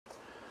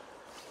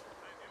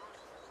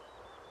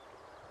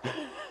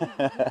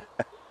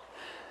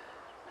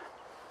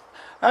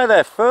Hi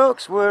there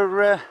folks,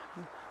 we're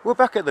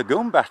back at the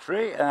gun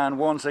battery and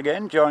once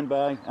again joined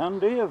by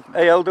Andy of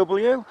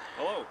ALW.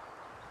 Hello.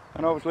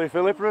 And obviously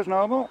Philippa as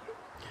normal.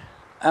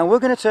 And we're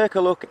going to take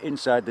a look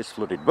inside this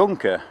flooded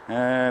bunker.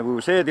 We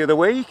was here the other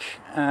week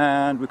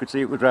and we could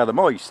see it was rather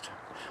moist.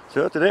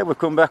 So today we've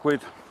come back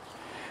with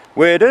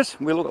waders.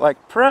 We look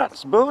like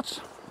prats, but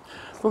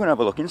we're going to have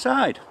a look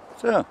inside.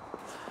 So,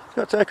 let's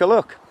go take a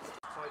look.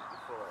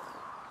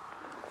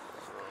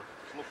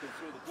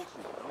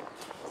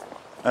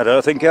 I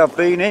don't think I've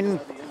been in.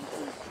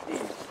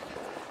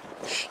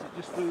 Just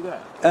through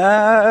there?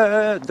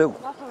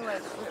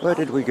 Where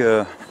did we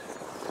go?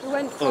 We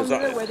went from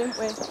the way, didn't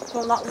we?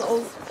 From that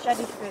little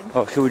sheddy thing.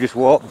 Oh, shall we just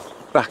walk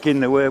back in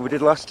the way we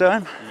did last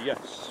time?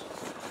 Yes.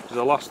 Because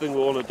the last thing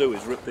we want to do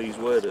is rip these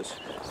waders.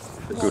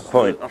 Good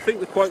point. I think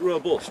they're quite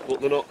robust,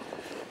 but they're not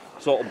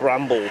sort of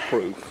bramble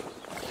proof.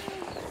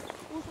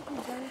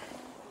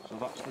 So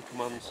that's the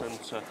command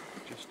centre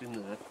just in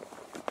there.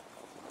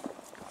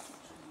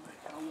 Make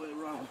our way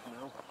around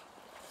now.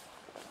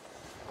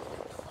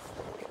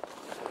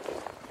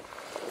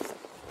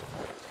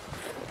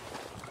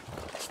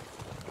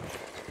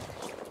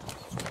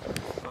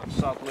 That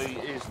sadly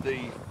is the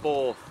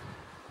 4th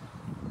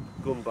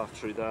gun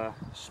battery there,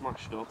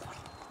 smashed up.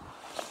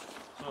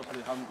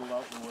 Totally handled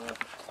out the way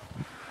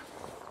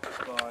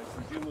by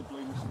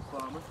presumably Mr.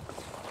 Farmer.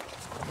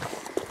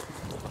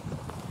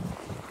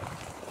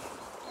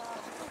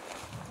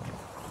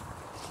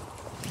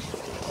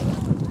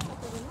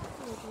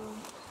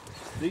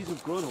 These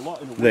have grown a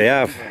lot in the winter. They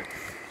have.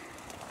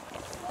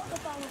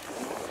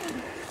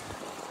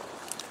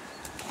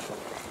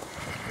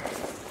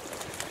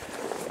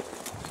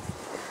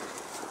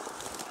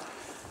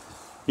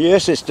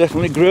 Yes, it's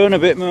definitely grown a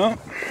bit more.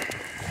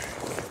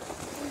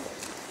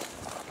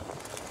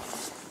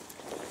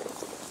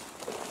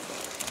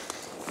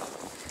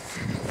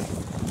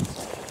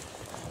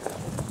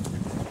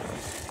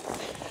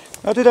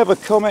 I did have a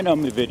comment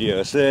on my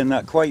video saying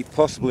that quite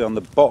possibly on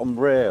the bottom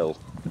rail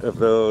of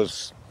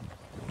those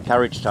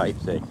carriage type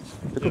things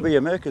there could be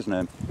a maker's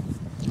name.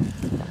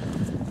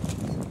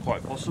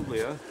 Quite possibly,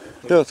 yeah.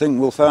 Don't think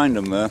we'll find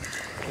them though. I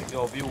think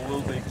your view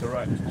will be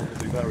correct, but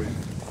they'll be buried.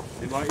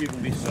 They might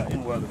even be set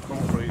in where the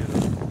concrete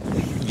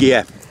is.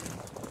 Yeah.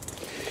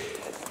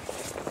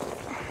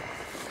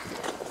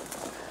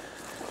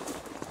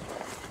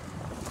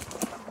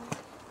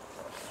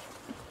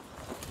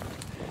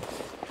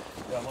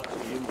 Yeah, I'm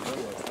actually using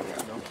railway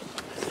now.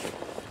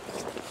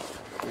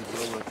 These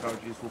railway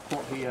carriages were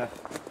put here,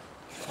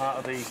 part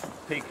of the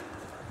pig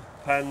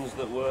pens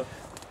that were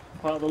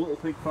part of the little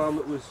pig farm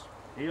that was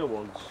here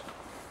once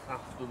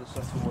after the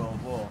Second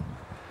World War.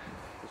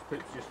 This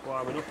pig's just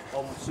climbing up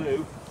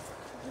onto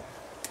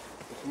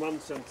the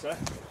command centre. It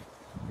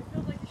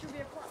feels like there should be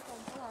a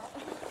platform for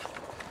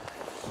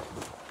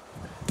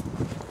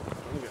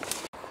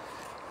that.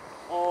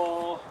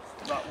 Or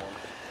that one.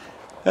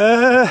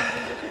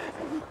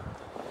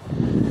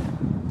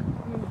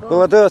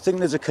 Well, I don't think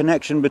there's a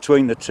connection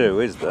between the two,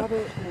 is there? I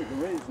don't think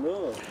there is,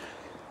 no.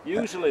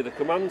 Usually the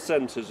command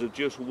centres are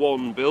just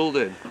one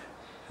building.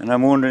 And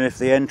I'm wondering if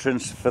the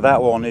entrance for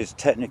that one is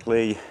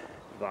technically...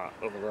 That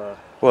over there.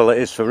 Well, it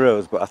is for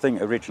us, but I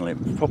think originally it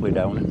was probably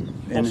down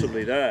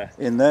Possibly there.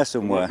 in there We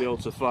somewhere. might be able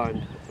to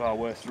find our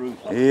way through.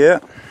 Yeah.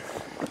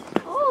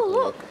 Oh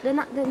look,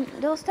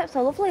 those steps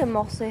are lovely and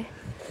mossy.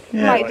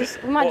 Yeah.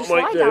 We might just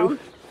slide do down.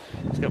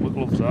 is get my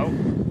gloves out,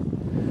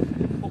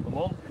 put them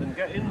on, and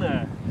get in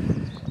there.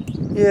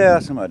 Yeah,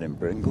 somebody didn't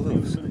bring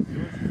gloves.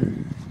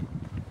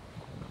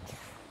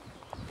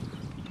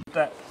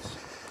 Steps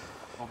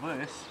of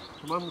this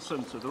command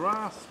centre. There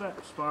are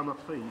steps by my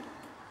feet.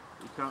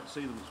 You can't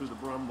see them through the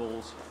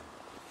brambles.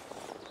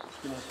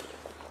 Just going to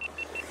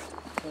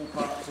pull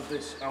parts of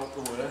this out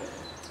the way.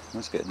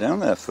 Let's get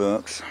down there,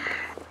 folks.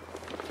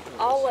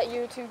 I'll let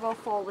you two go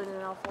forward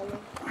and I'll follow.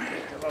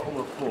 Get that on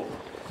the foot.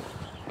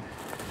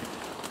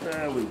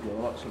 There we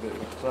go, that's a bit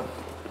better.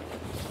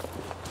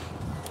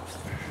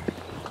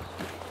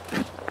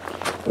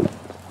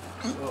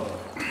 So,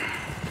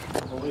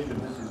 I'm believing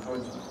this is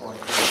going to be quite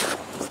good.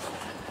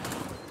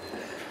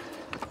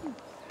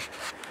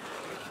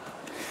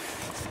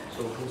 So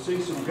we can see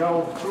some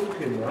galv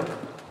trunk in there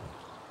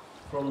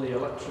from the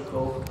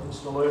electrical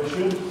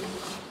installation,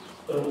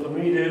 and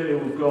immediately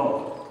we've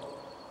got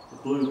the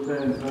blue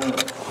paint there,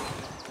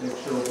 make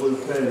sure blue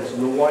paint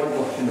and the white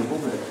washing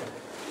above it.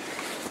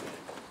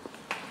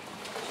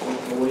 So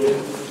go in.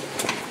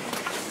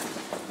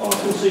 Oh, I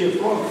can see a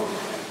frog.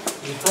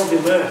 There's a frog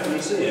in there, can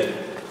you see it?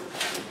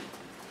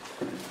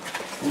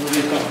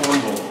 Underneath that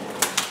bramble,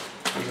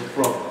 there's a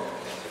frog.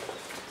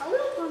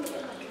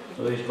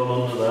 So he's gone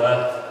under there.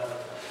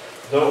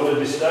 Don't want to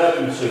disturb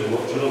him too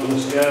much, I don't want to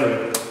scare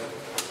him.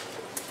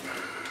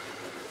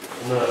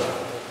 No.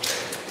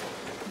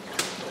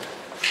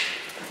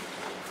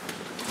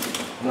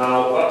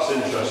 Now that's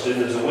interesting,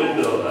 there's a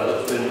window there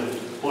that's been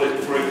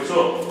bricked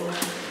up.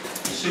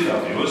 You see that,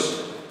 viewers?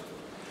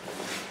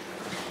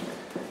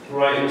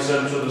 Right in the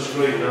centre of the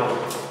screen now.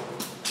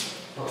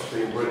 That's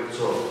been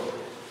bricked up.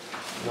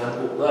 And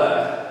then up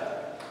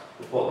there,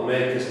 we've got the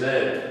maker's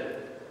name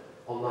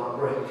on that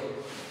brick.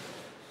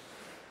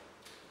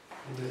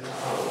 Move that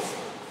out.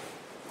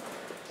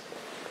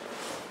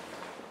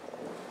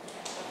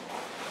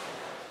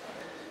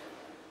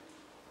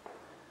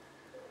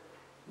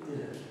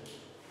 Yeah.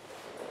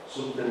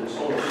 Something's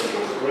on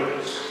the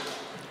bricks.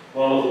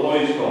 Well, the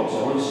boys got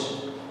Thomas.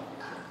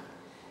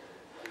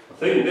 I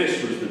think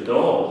this was the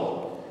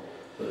door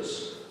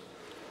that's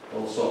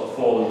all sort of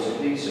fallen to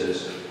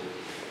pieces.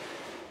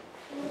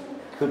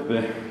 Could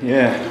be,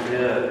 yeah.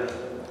 Yeah.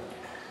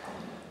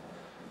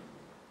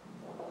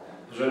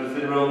 Is there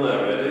anything around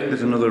there, Eddie?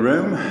 There's another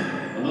room.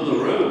 Another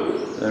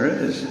room? There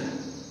is.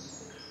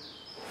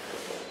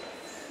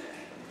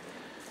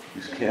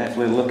 Just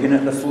carefully looking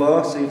at the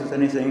floor, see if there's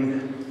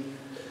anything.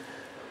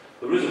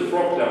 There is a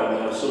frog down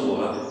there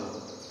somewhere.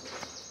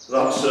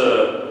 That's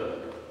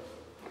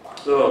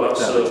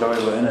That's the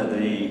toilet,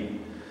 isn't it?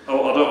 I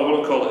don't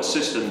want to call it a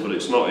cistern, but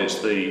it's not.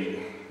 It's the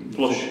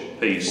flush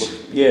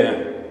piece.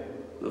 Yeah.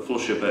 The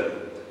flusher bit.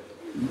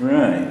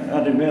 Right.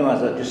 I didn't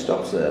realise that just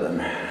stops there then.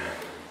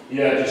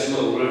 Yeah, just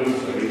little rooms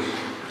these. You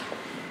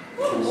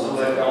can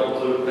select out the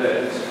blue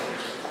bits.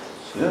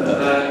 Yeah. And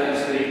then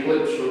it's the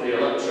clips from the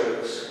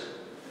electrics.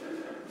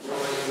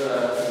 Right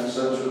there in the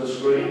centre of the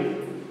screen.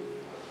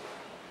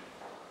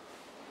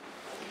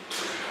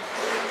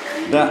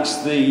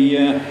 That's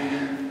the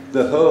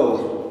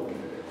hole.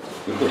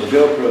 We put the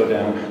GoPro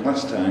down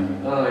last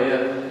time. Ah,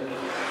 yeah.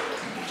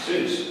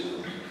 Suits.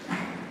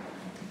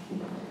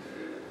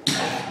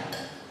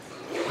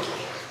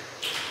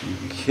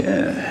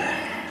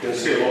 Okay. You can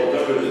see a lot of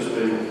debris that's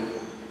been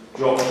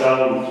dropped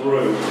down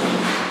through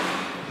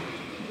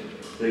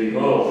the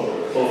hole.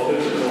 Or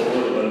physical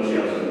wood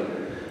benches.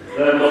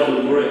 They're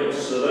modern bricks,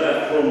 so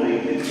they're from the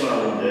pig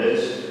farming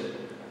days.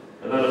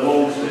 And then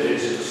amongst it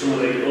is some of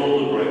the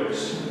older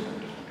bricks.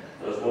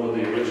 That's one of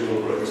the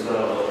original bricks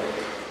now.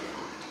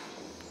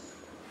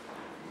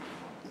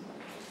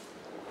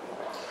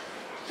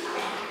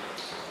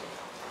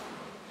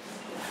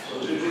 So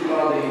judging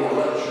by the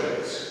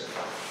electrics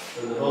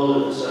and the hole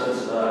in the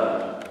centre there,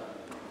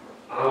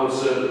 I would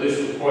say that this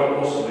was quite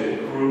possibly a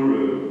crew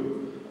room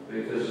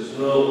because there's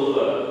no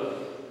other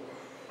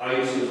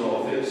items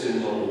or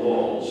fixings on the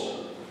walls.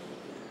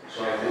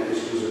 So I think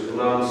this was a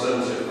command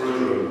centre crew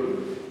room.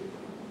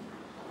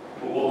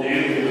 But what do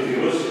you think of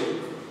yours?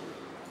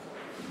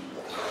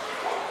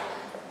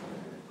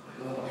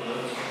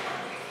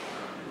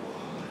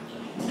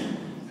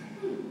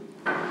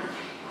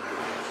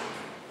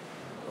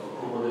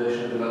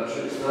 Accommodation of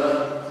electrics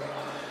there.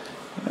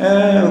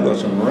 We've got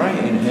some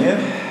writing here.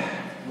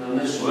 And then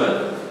this way.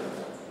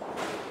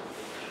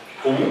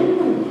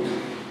 Ooh.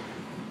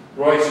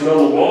 Writing on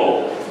the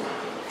wall.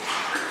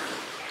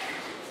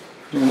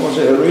 Was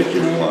it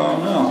original or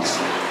not?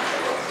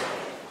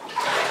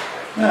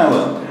 Now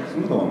look, there's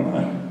another one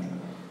there.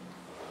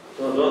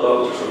 No, that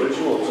looks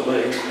original to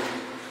me.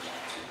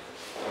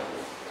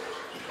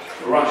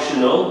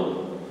 Rational.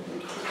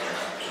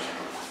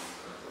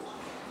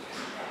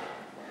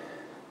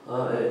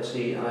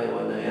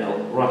 R-A-T-I-O-N-A-L.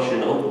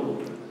 Rational.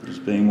 There's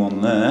been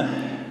one there.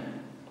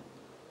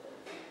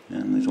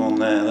 And there's one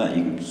there that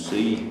you can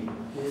see.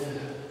 Yeah.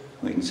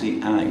 We can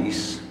see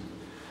ice.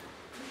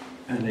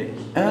 And it.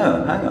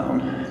 Oh, hang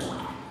on.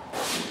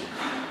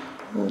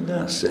 What would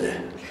that say?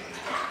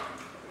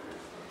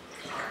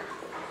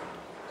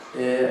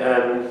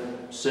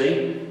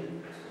 A-M-C.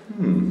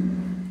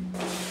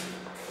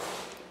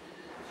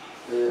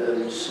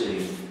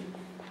 A-M-C.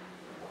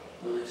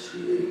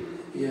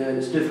 Yeah,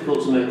 it's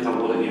difficult to make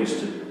out what it used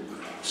to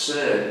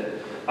say.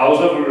 I was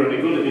never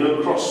really good at,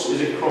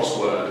 is it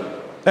crossword?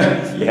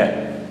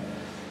 Yeah.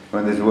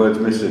 When there's words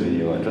missing and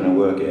you're like trying to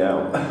work it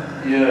out.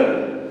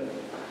 Yeah.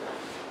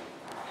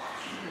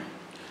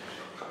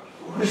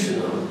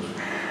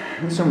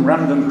 There's some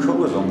random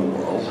colours on the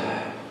wall.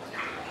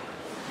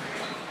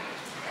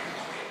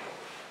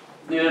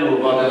 Yeah, no,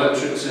 we've got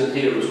electrics in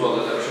here as well,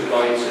 electric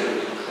lighting.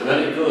 And then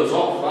it goes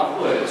off that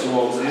way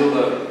towards the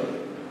other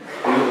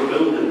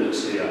building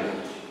that's here.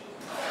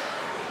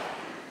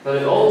 But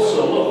it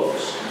also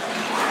looks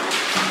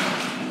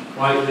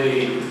like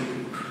the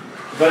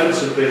vents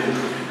have been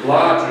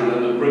larger and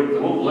then they bricked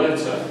them up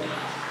later.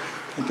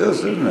 It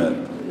does, doesn't it?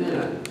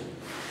 Yeah.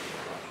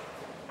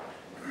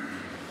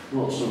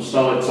 Got some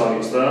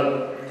stalactites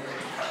there.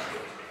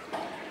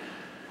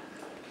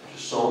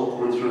 Just salt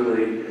coming through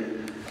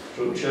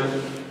the structure.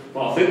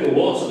 But I think the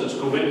water that's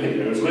come in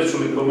here has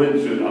literally come in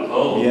through that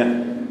hole. Yeah.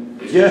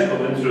 It's just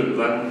come in through the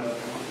vent.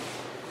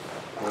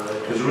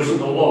 Because there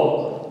isn't a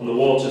lot, and the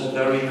water's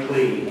very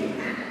clean.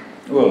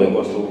 Well, it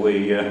was till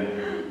we. Yeah,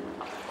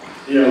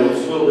 we'll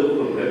swirl it up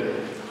a bit.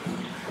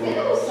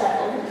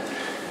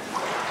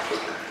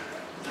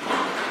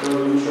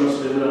 I'm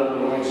interested in that, the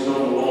lighting on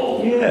the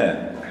wall.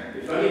 Yeah.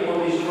 If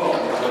anybody's got a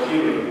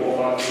theory of what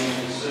that means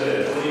to say,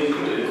 please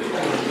put it in the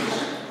comments.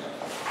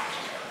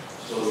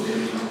 So we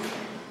can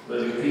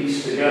maybe piece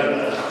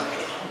together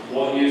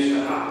what used to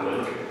happen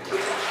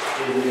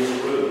in this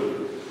room.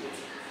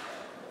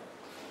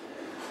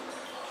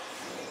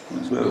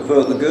 That's where we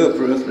put the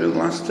GoPro through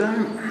last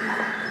time.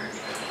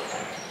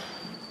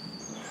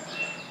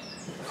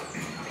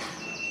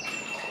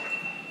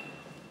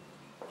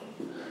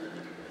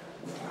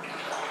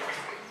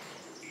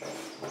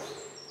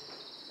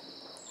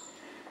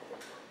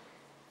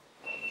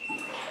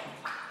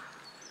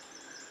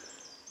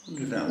 I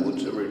wonder if that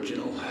wood's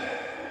original.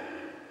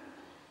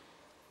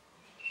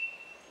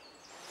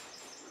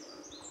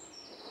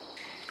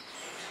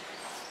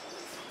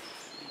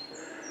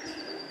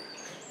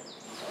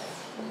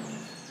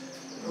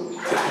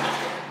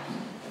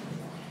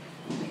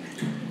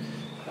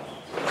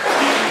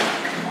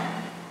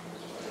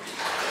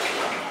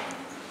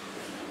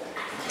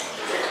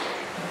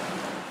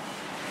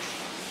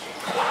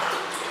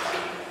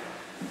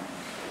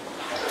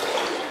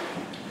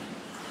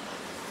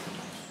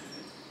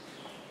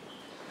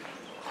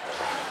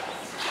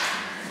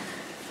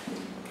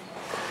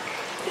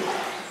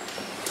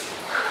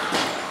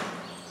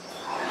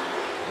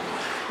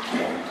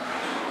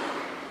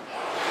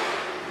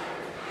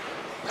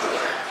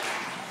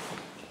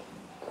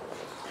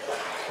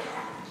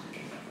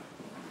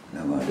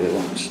 No idea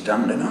what I'm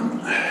standing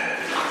on.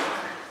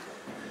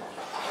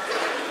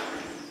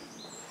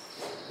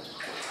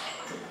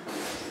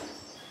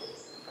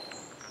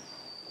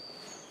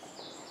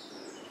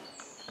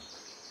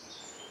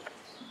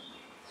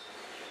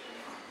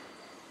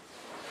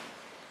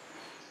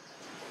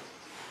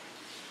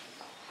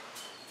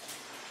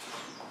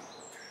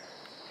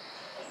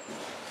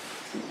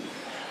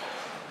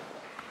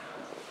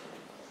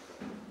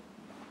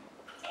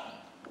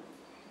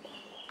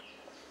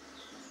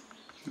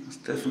 It's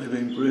definitely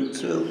been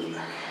bricked up.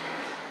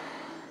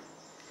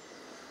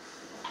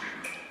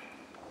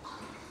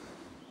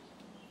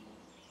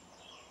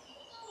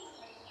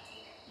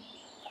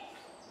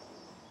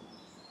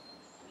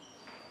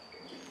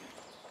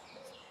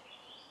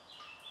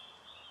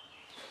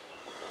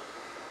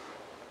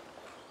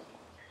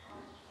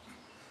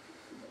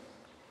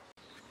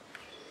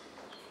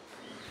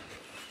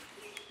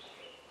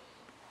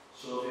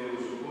 So if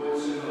you were going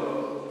to go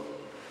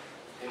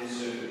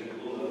into the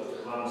other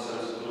land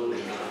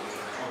sensibility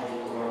all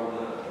around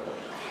there,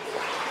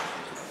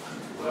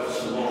 there's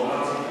some more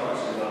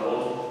artifacts in that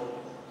one.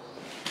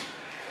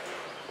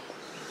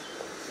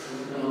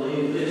 I'm going to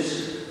leave this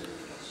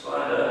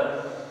spider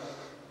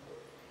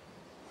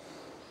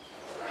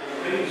in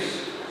peace.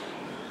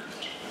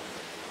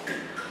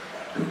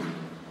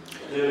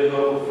 There we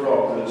go,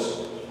 frog that's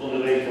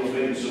underneath my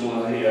feet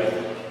somewhere here.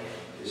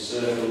 Is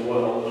safe and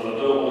well, and I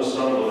don't want to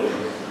stand on it.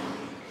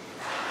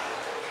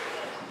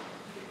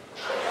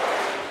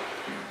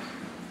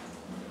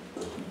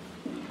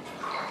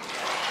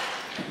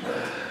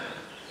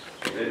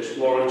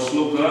 Exploring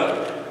snug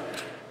there.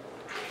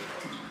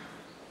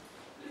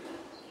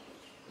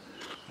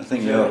 I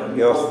think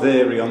your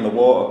theory on the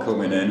water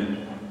coming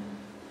in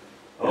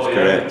is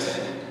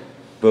correct.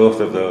 Both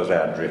of those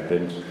are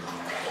dripping.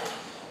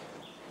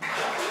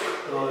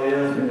 Oh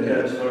yeah,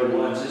 it's very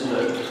wet, isn't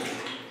it?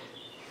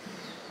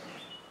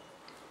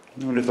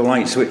 I wonder if the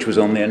light switch was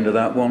on the end of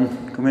that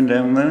one, coming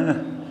down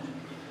there.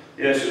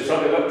 Yes, it's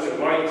had electric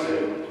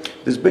lighting.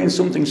 There's been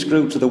something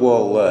screwed to the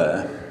wall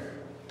there.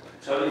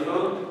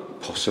 Telephone?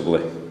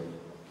 Possibly.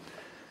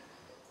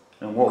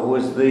 And what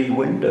was the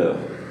window?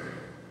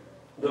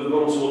 They've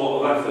gone to a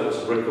lot of effort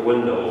to brick a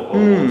window up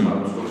on one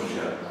type of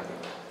structure.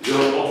 You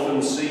don't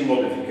often see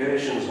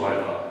modifications like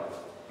that.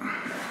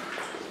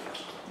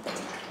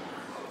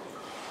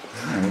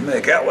 And we'll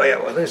make our way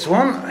out with this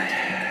one.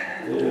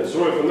 Yeah,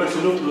 sorry for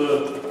messing up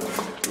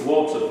the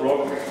water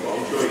frog, but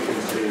I'm sure you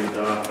can see in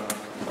there.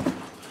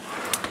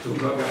 So I've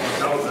got to get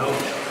this out now.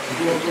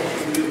 We'll go across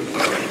to the other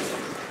side.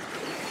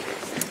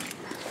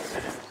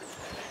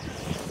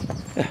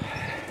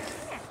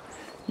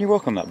 You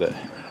walk on that bit.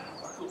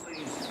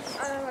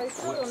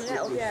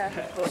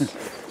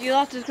 You'll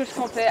have to just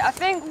come up here. I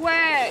think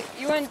where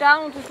you went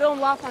down to film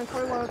last time,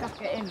 probably where we got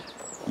to get in.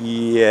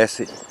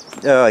 Yes,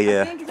 oh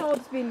yeah. I think it's all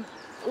just been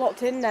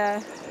locked in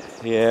there.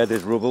 Yeah,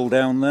 there's rubble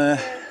down there.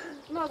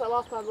 Not like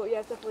last time, but yeah,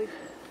 it's definitely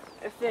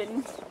a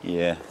thin.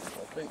 Yeah.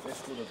 I think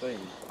this would have been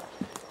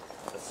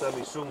a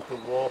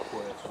semi-sunken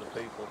walkway for the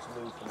people to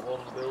move from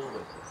one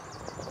building,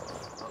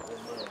 that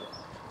one there,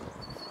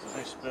 to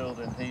this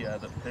building here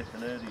that Pip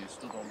and Eddie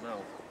stood on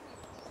now.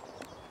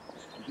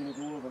 We're going to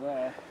go over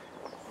there,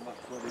 and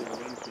that's where the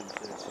other entrance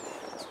is.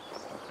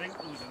 I think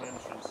there was an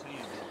entrance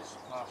here that's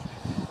partially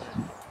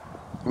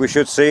in. We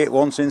should see it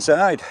once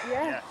inside.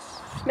 Yeah. Yes.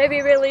 Maybe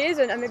it really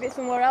isn't, and maybe it's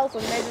somewhere else,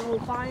 and maybe we'll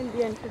find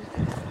the entrance. I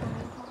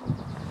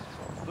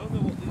don't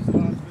know what these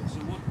large bits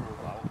of wood were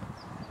about.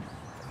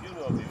 If you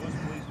know, viewers,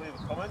 please leave a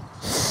comment.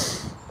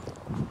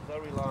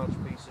 Very large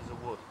pieces of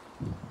wood.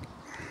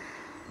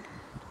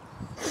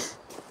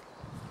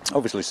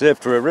 Obviously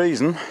saved for a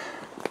reason.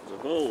 There's a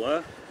hole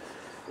there.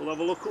 We'll have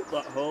a look up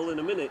that hole in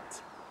a minute.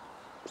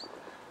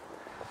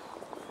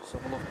 Let's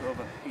have a look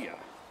over here.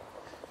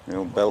 The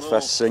old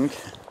Belfast sink.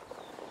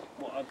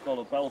 What I'd call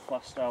a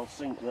Belfast style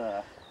sink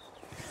there.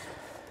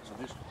 So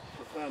just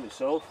prepare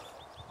myself.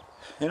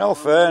 In all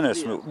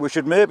fairness, we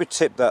should maybe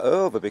tip that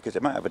over because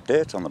it might have a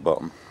date on the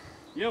bottom.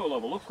 Yeah, we'll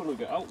have a look when we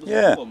get out. There's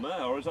Yeah. one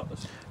there, or is that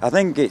the... I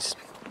think it's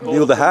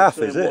the other half,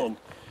 is it? One.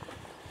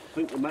 I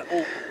think the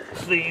metal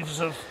thieves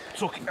have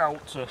took it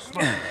out to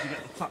smash it to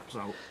get the taps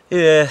out.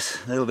 Yes,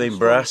 they'll be in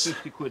brass.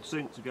 50 quid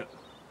sink to get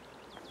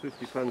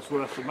 50 pence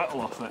worth of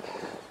metal off it.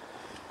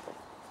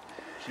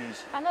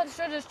 Jeez. I know they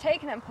should have just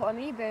taken it and put on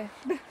eBay.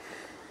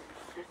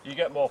 You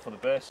get more for the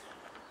base.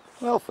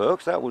 Well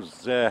folks, that was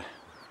the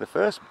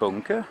first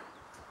bunker,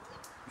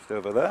 just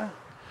over there.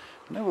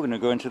 Now we're going to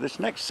go into this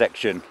next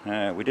section.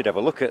 We did have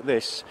a look at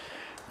this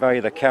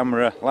via the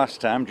camera last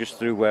time, just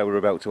through where we're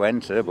about to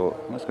enter,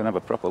 but let's go and have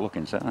a proper look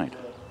inside.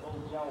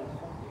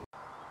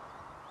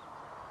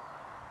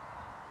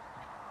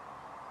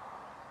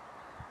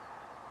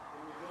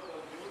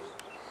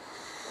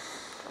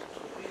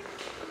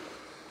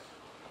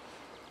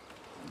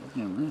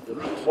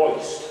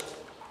 Hoist.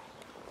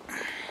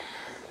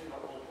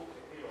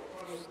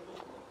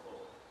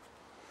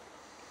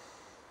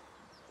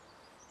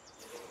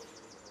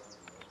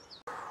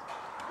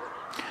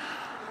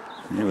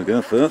 Here we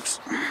go folks.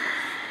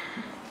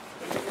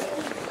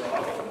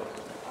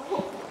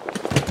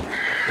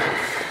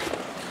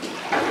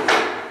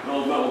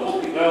 Old metal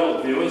bucket there,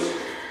 look viewers.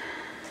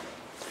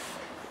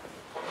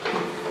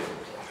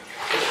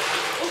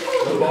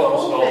 The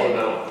bottom's falling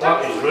out.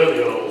 That is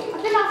really old.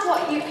 I think that's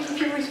what you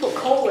used to put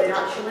coal in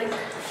actually.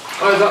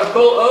 Oh, is that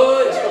cool?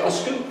 Oh, it's got a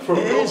scoop from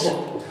It is.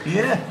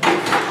 Yeah.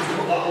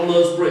 Put that on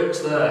those bricks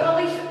there. Well,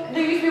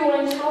 there used to be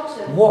one in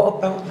Scotland. What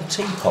about the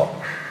teapot?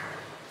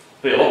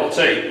 Be a lot of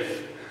tea.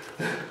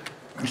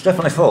 It's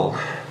definitely full.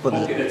 But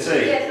Bucket of tea.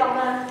 Yeah, it's down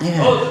there.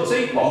 yeah. Oh, it's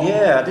a teapot.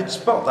 Yeah, I did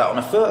spot that on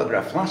a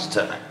photograph last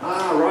time.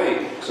 Ah,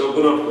 right. So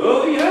we're gonna.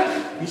 Oh,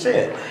 yeah. You see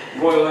it?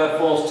 Royal Air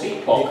Force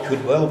teapot. It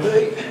could well be.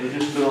 We're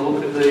just gonna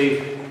look at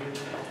the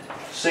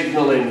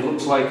signalling.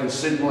 Looks like a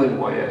signalling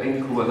wire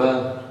ink over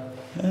there.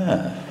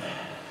 Yeah.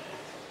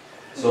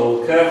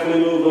 So carefully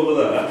move over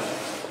there.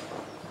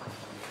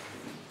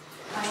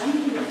 I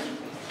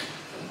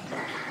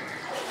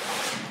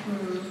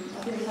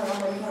think it's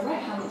around my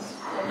right hand.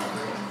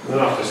 We're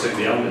gonna have to stick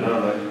the hand in,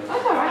 aren't we?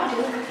 That's alright, I'll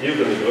do it. You're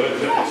gonna do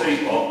it. Get the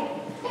teapot.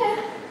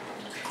 Yeah.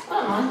 I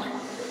don't mind.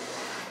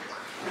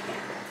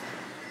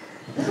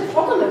 There's a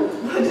frog on them.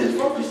 There's a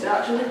frog just there,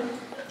 actually.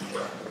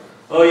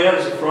 Oh yeah,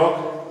 there's a frog.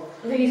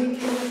 I think he's a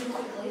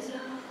quick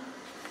laser.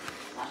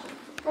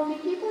 Froggy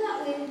people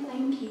that way,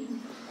 thank you.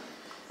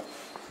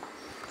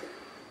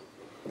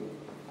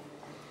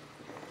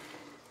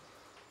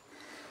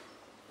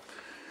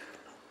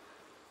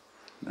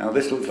 Now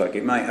this looks like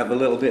it might have a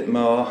little bit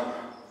more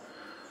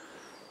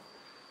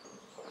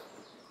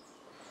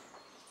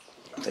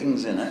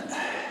things in it.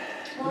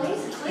 Well,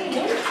 it's clean,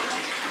 isn't it?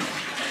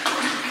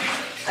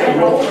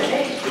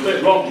 It's a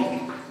bit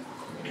rotten.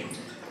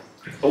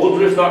 I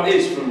wonder if that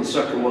is from the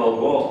Second World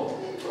War.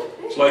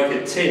 It's like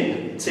a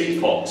tin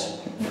teapot.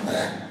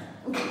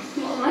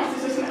 What nice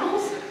does it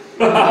smells?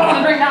 I want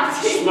to bring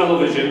that tea.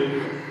 Smell-o-vision.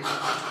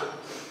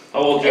 How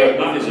old do you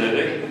reckon that is,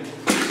 Eddie?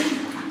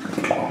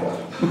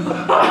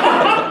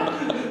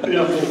 The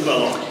apple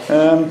fell off.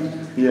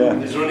 Yeah.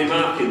 Is there any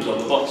markings on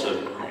the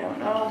bottom? I don't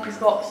know if he's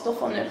got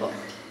stuff on it, but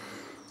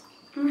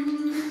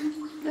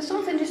there's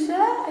something just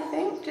there, I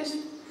think. Just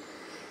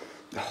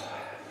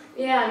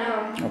yeah, I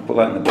know. I'll put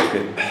that in the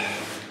bucket.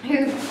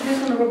 Who's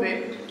gonna rub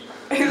it?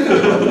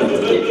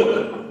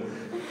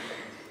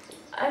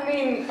 I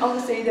mean,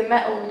 obviously the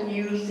metal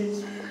used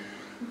is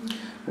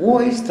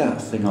What is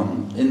that thing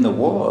on in the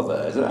wall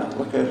there? Is that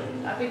like a...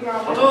 a big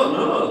round. I don't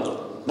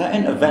know. That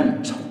ain't a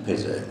vent top,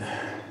 is it?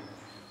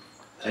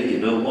 Hey, you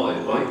know what?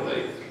 It might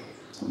be.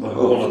 Like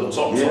Oh, one of the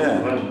tops yeah.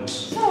 of the vents.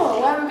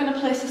 So where are we gonna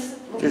place this?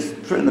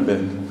 Just put it in the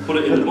bin. Put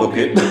it in the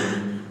bucket.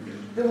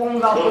 The one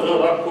without.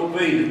 No, that could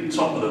be the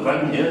top of the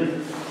vent, yeah.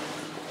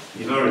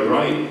 You're very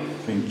right.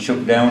 Been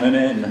chucked down and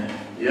in.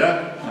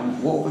 Yeah.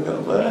 And what have we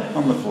got there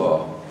on the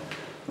floor?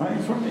 Right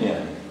in front of you.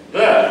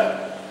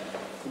 There.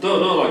 I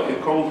don't know, like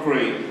a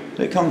concrete. Is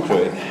it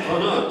concrete? Oh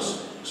no,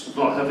 it's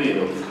not heavy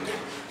enough.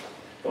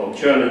 Oh, I'm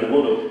churning the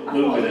mud up, I thought it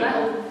moving was it.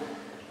 metal.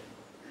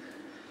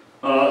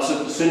 That's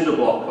a cinder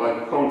block,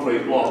 like a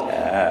concrete block.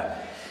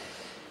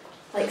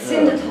 Like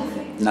cinder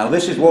toffee. Now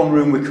this is one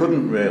room we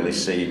couldn't really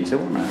see into,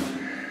 wasn't it?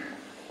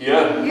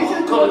 Yeah. You Oh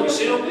can God, go- have you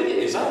seen how big it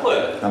is that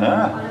way? I know.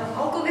 I know.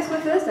 I'll go this way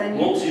first then.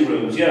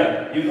 Multi-rooms,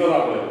 yeah. You go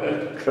that way,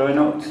 eh? Try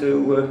not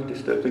to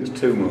disturb things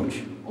too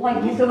much.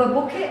 Like this other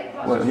bucket.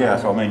 Well, yeah,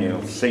 that's what I mean.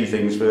 You'll see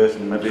things first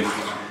and maybe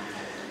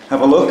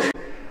have a look.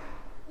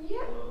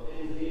 Yeah.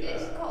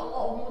 It's got a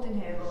lot of mud in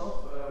here,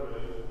 though.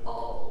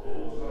 Oh.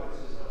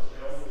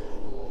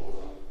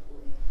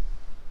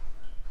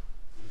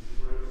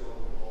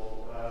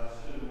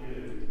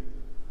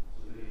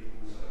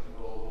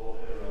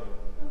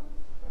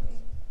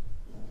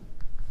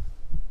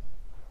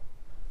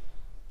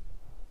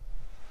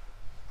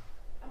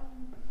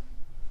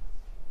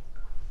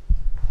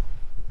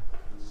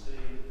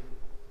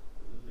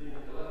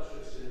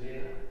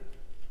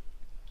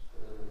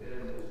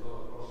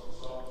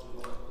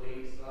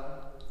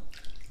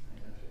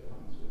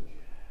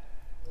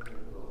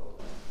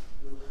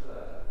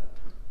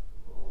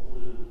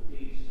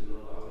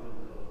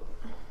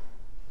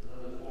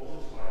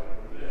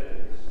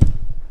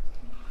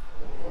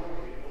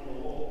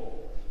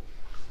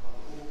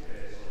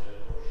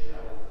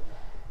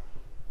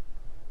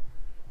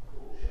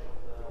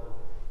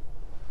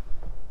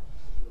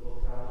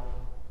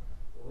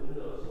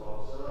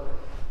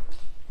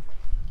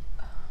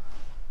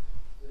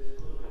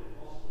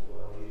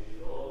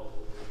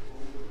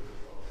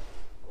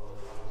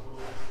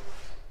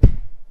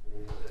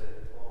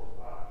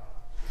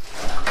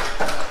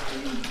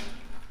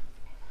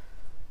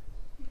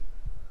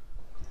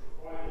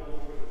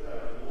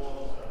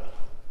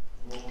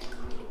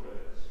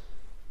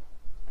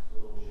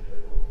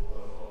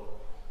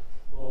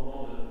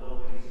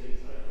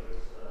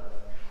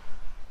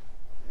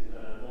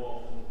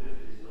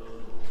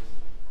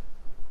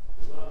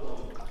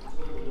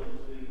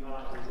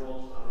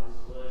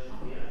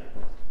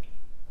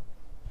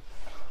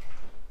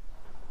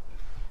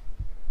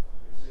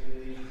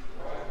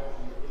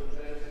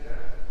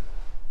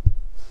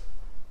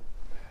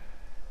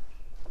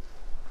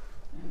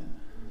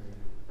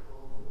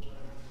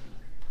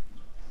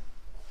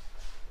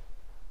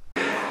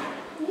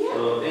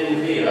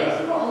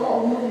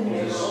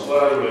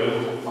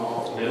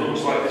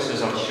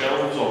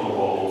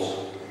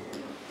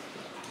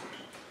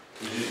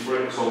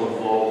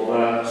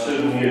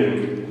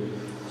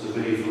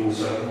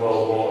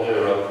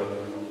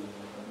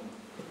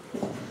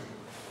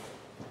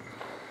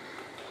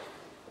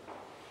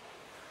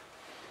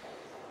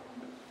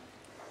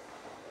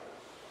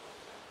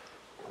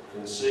 You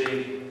can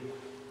see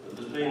that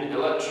there's been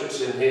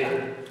electrics in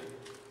here,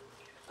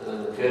 and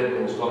then the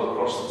cabling's gone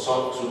across the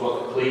top, so we've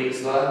got the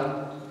cleats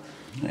there.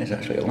 There's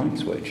actually a light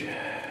switch.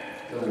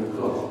 Then we've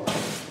got,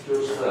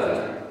 just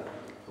there,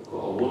 we've got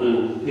a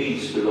wooden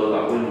piece below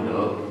that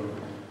window,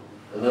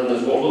 and then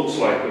there's what looks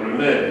like the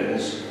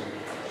remains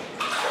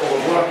of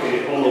a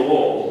bracket on the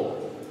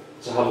wall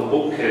to have a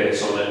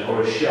bookcase on it,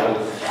 or a shelf.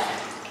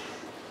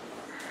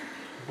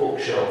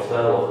 Bookshelf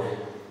there, look.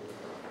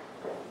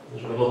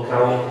 As we look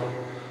out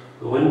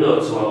the window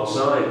to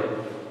outside.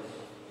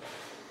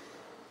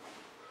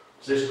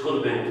 So this could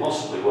have been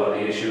possibly where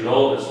they issued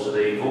orders to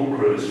the gun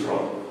crews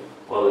from,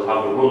 where they'd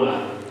have a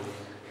runner.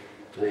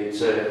 And they'd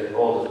take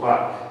orders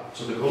back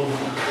to the gun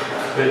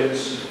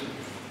pits.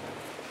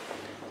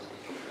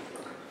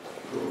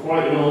 Got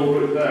quite an old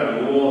brick there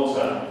in the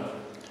water,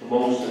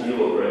 amongst the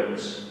newer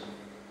bricks.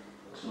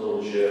 It's an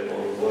old shape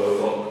one where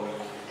we've got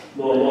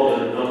more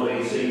modern,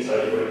 non-BC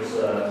type bricks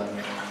there.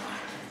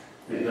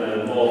 I think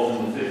they're more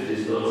from the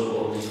 50s, those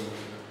ones.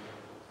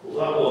 Well,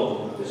 that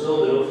one is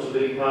old enough to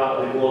be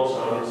part of the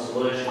watertown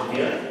installation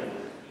here.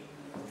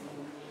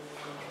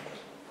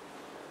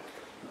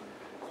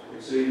 You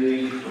can see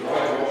the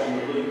whitewash and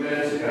the blue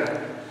paint again.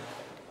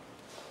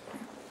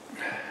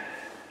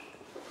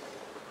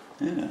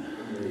 Yeah.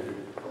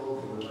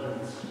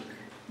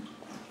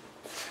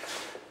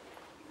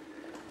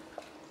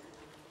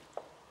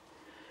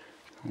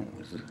 What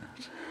was that?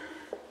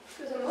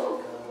 There's a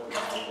mug.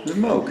 The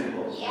mug?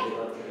 Yeah.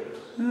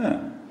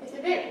 Yeah. It's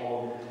a bit.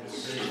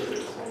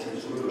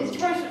 It's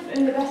probably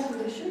in the best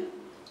condition.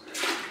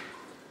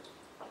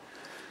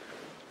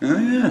 Oh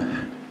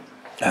yeah.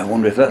 I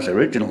wonder if that's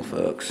original,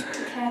 folks. Be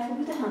careful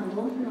with the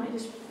handle, you might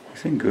just. I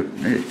think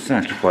it's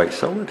actually quite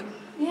solid.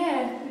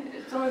 Yeah,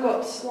 it's only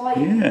got slight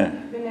Yeah.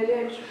 vineyard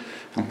edge.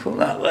 I'll put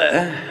that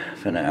there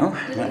for now.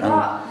 There's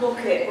that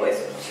bucket, but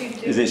it's too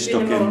deep. Is it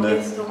stuck in the?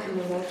 It's stuck in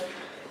the mud.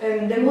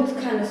 The mud's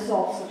kind of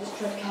soft, so just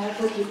tread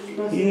carefully. Keep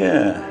most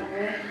Yeah.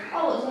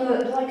 Oh,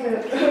 there's like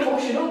a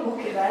washing up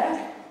bucket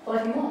there,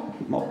 like a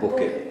mop. Mop Like a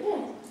bucket.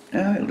 Yeah.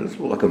 Yeah, it does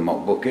look like a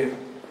mop bucket.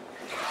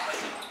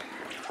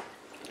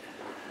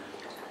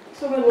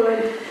 Some of the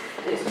word,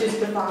 it's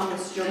just a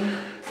farmer's junk.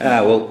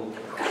 Ah, well,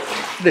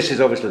 this is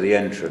obviously the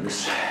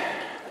entrance.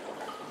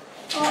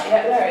 Oh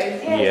yeah, there it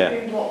is. Yeah, Yeah.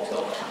 it's been blocked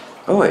up.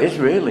 Oh, it is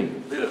really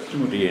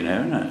muddy in here,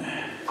 isn't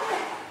it?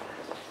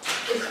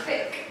 It's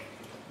thick.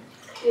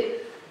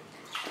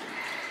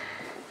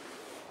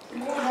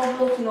 More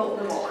looking up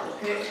the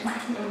mop bucket.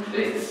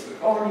 It's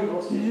already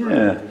rusted.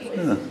 Yeah.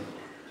 Yeah.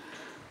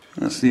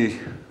 That's the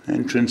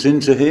entrance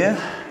into here.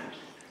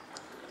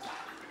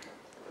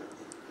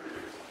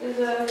 There's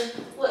a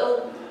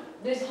little,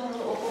 this has a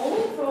little hole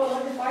for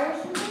like a fire or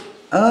something.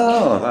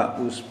 Oh, that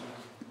was.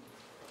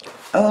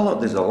 Oh, look,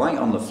 there's a light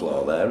on the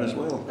floor there as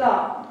well.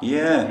 That?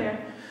 Yeah.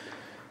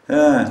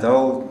 Yeah,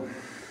 they'll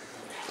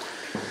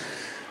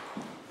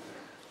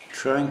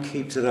try and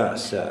keep to that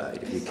side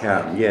if you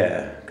can,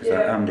 yeah, because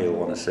Andy will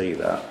want to see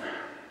that.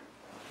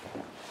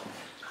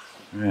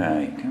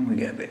 Right, can we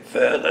get a bit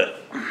further?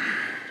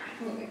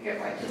 Let me get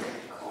right to the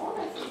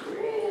corner for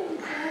real.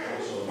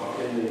 Also back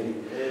in the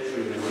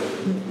atrium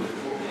room,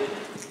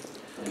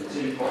 and the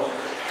teapot.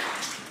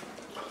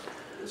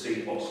 The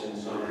teapot's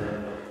inside there,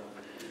 but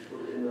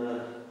put it in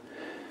there,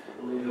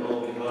 leave it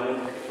all behind.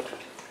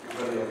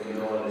 Depending on you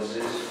know where this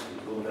is, you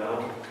go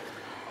down.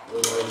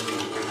 Otherwise you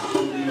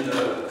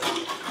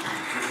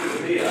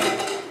here,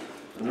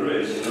 and there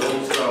is an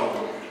old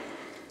style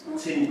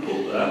tin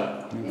cup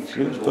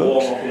there. The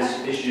War Office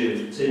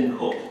issued tin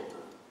cup.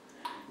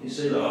 You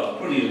see that? That's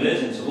pretty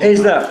amazing to look Is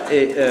at. that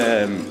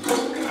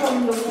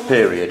it,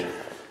 period?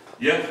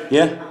 Yeah.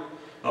 Yeah?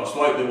 That's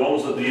like the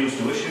ones that they used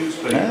to issue to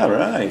people. Ah,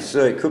 right,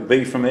 so it could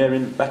be from here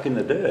back in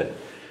the day.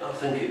 I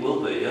think it will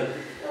be, yeah.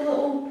 A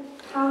little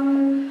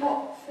pan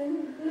pot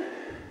thing.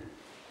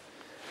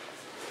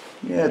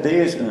 Yeah,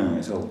 these, oh,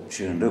 it's all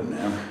churned up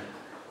now.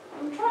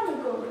 I'm trying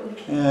to go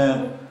really.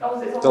 Yeah. Oh,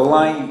 is it The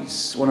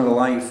lights, one of the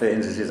light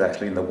fittings is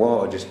actually in the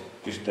water,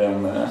 just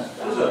down there.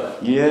 Is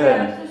it?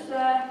 Yeah. It's just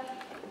there.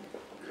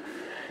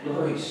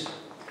 Nice.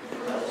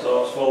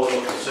 So it's falling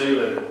off the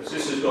ceiling.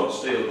 This has got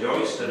steel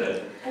joist in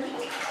it.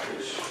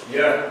 Which,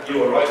 yeah, you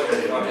were right,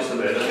 Eddie. That is the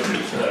main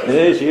entrance there. It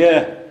is, yeah.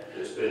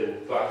 It's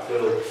been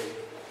backfilled.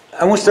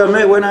 I must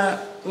admit, when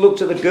I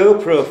looked at the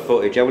GoPro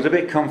footage, I was a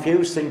bit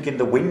confused, thinking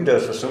the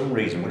windows for some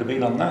reason would have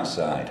been on that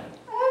side.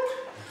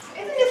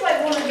 Isn't this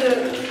like one of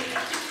the?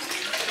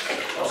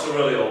 That's a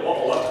really old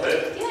bottle, that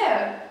bit.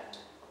 Yeah.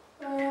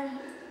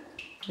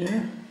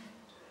 Yeah.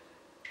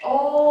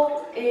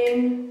 All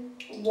in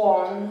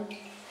one.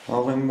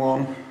 All in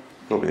one.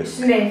 Probably a...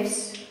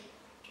 Smiths.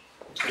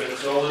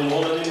 It's all in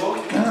one anymore?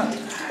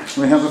 Ah,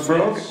 we have a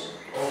frog.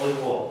 All in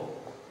one.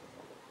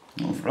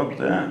 No frog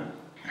there.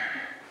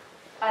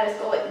 And it's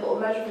got like little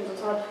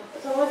measurements on top.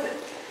 So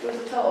if it was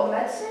a total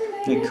medicine,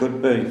 maybe? It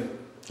could be.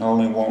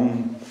 All in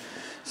one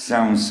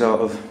sounds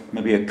sort of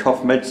maybe a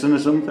cough medicine or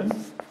something.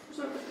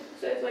 So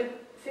it's like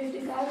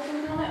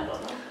 50,000 on it, I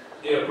don't know.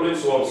 Yeah, put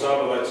it to one side,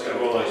 I'd like to get a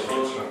real nice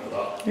photograph of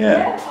that.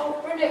 Yeah.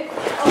 I'll bring it.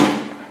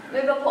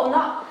 Maybe I'll put on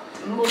that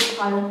mud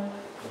pile.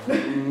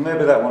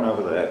 Maybe that one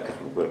over there, because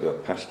we've got to go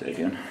past it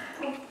again.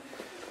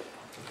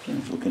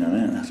 Just looking at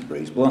it, that's a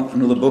breeze block.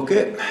 Another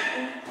bucket.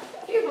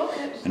 A few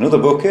buckets. Another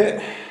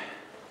bucket.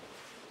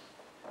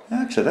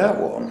 Actually, that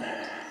one.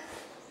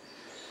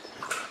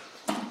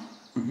 I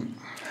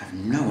have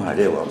no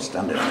idea what I'm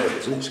standing on here.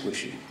 It's a little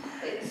squishy.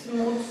 It's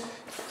mud.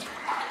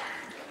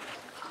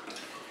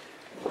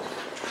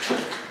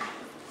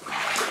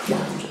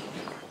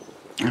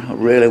 I don't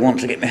really want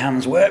to get my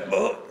hands wet,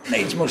 but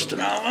needs must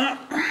and all that.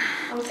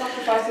 I'm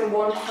sacrificing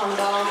one hand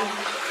arm.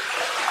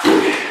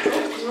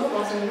 Oh,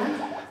 what's in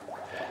there?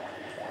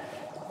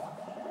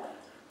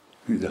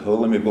 There's a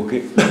hole in my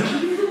bucket.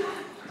 Can't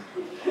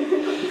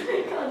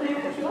do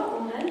much for that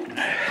one then.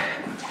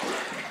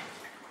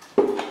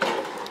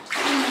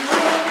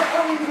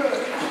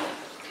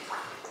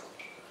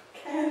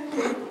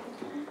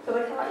 So I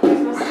can't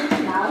use my stick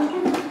now.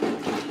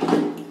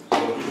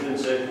 I've been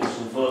taking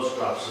some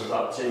photographs of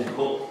that tin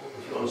cup.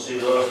 If you want to see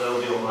those,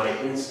 they'll be on my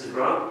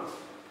Instagram.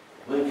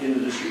 Link in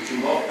the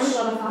description box. I'm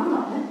glad I found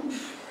that then.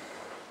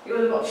 You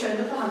would have got turned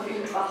up a hand through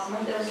the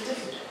bathroom. It was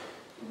just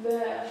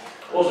there.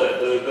 Was it?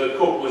 The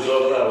cup was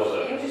over there, was it?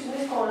 It was just in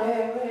this corner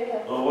here, over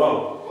here. Oh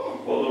wow.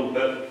 Well done,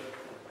 Pip.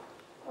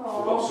 We've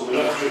got some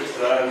electrics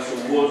there and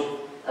some wood.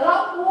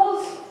 That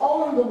was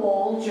on the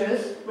wall,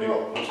 just. Big-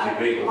 But must be I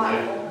big, might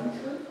okay. fall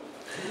into it.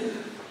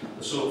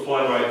 There's something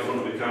flying right in front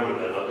of the camera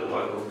then, I didn't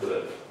like the look of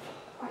it.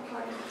 I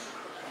can't.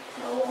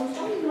 No, I'm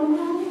standing on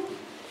now.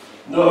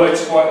 No,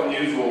 it's quite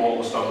unusual what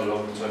we're standing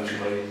on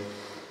potentially.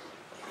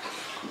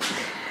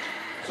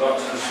 So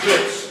that's the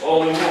Smiths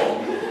all in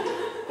one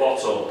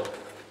bottle.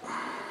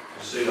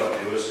 You see that,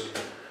 viewers? Is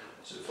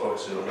it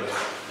focusing on it?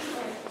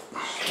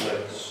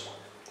 Smiths.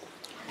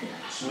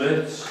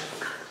 Smiths.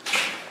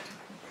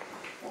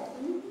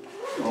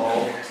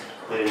 All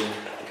in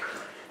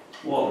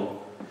one.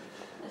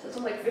 It's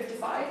something like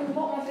 55 in the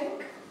bottom, I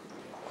think.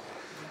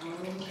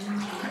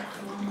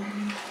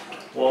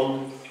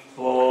 1,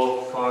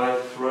 4,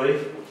 5, 3.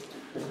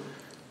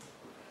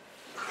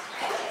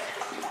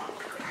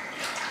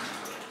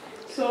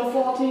 So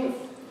 14th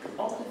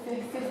of the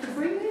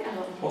 53, maybe? I don't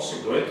know.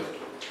 Possibly.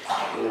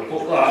 I'm going to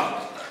put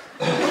that.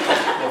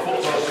 My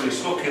foot's actually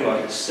stuck in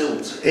like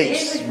silt.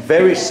 It's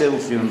very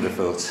silty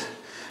underfoot.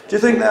 Do you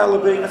think that'll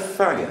have been a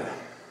fire?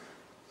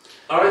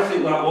 I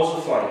think that was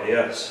a fire,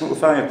 yes. Little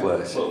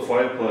fireplace. Little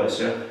fireplace,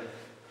 yeah.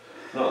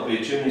 That'll be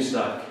a chimney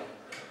stack.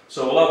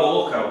 So we'll have a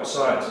look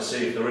outside to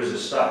see if there is a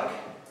stack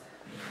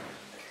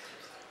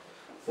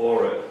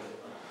for it.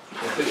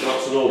 I think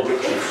that's an old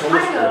Richard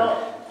Thomas. I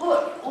know.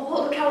 Look, I'll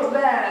put the camera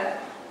there.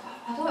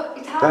 I thought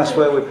it's hard That's to,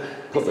 where we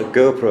put the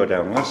GoPro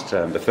down last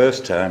time, the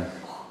first time.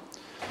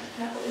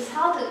 Yeah, but it's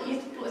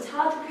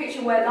hard to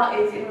picture where that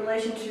is in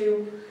relation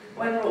to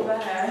when we're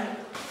up there.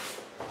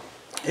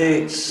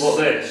 It's... What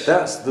this?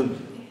 That's the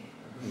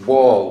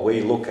wall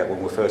we look at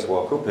when we first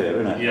walk up here,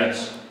 isn't it?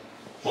 Yes.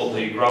 What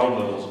the ground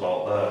level's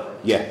about there.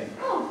 Yeah.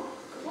 Oh,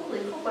 lovely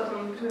cobweb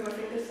on between my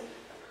fingers.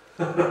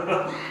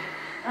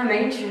 I'm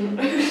ancient.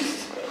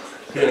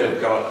 Yeah,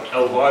 we've got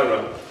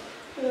Elvira.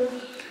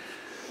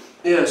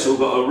 Yeah, so we've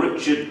got a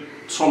Richard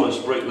Thomas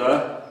brick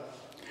there.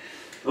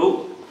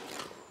 Oh,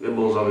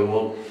 Gimble's having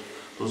one.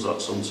 Does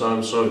that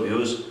sometimes, sorry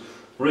viewers.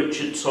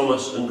 Richard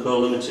Thomas and Co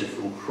Limited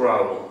from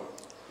Crowell.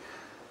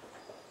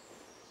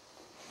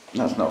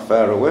 That's not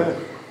far away.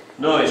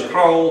 No, it's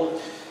Crowell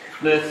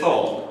near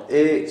Thorpe.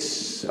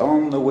 It's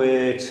on the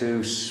way to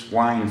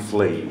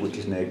Swinefleet, which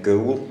is near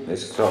Goole.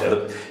 It's sort of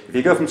the, if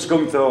you go from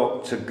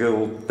Scunthorpe to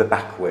Goole, the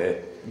back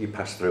way, you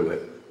pass through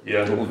it.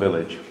 Yeah. Little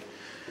village.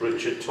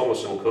 Richard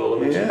Thomas and Co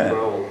Limited, Yeah.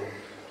 Crowell.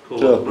 Cool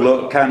So,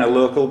 brick, that. kind of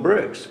local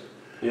bricks.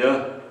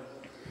 Yeah.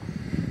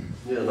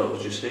 Yeah, that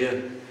was just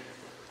here.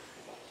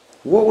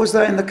 What was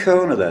that in the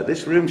corner there?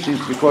 This room seems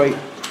to be quite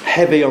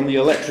heavy on the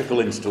electrical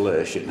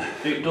installation.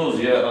 It does,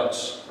 yeah,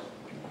 that's...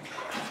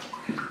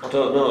 I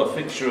don't know, a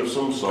fixture of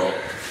some sort.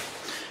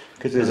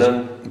 Because there's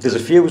a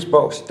fuse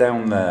box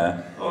down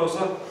there. Oh, is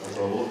that? I'll have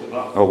a look at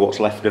that. Or what's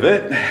left of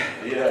it.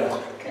 Yeah.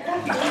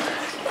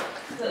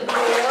 The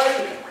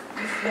light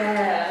is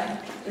there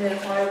in the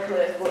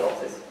fireplace, but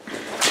also it's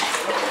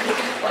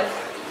like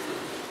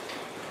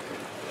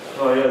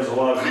Oh yeah, there's a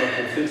large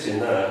metal fitting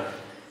there.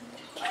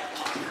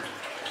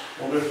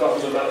 Wonder if that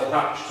was a metal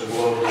hatch to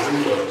go over the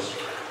windows.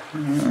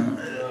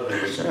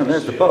 So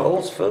there's the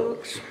bottles,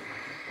 folks.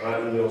 Right,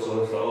 and we also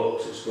lift that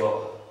up, so it's got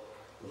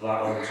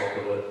that on top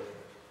of it.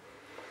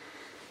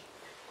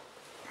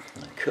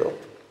 The cup.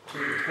 So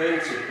we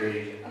painted the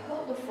I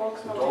thought the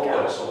frogs not to doorway get out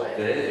of the sort of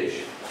way. beige.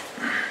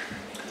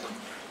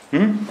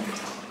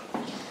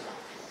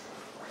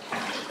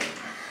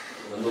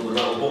 Another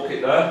little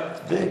bucket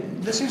there.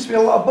 There seems to be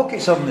a lot of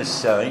buckets on this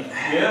site.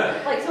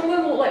 Yeah. Like some of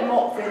them look like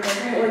mop things,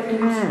 some look like You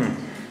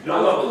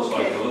know what that looks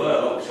like over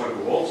there? That looks like a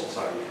water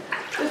tank.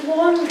 There's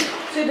one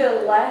to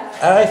the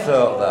left. I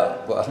thought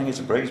that, but I think it's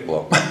a breeze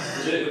block.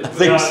 Is it? I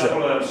think so.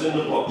 One of them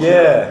cinder blocks.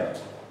 Yeah.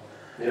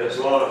 Yeah, it's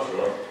large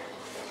though.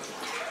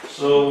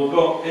 So we've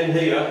got in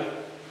here,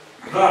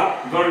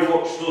 that very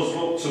much does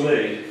look to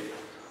me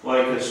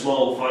like a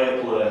small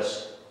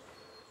fireplace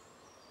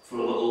for a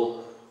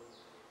little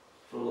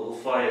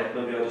fire.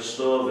 Maybe had a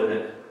stove in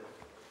it.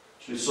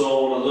 So we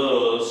saw one of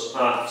those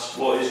at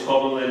what is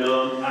commonly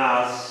known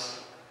as,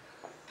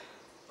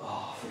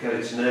 oh, I forget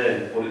its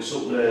name, but it's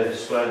up near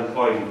Spen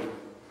Point,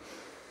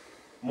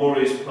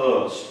 Murray's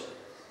Post,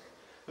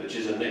 which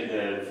is a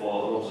nickname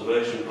for an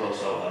observation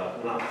post out there,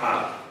 and that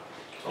had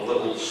a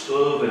little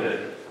stove in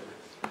it,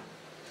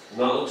 and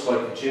that looks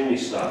like a chimney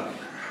stack.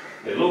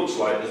 It looks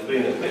like there's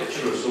been a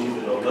picture of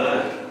something on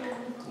there,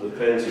 and they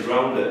painted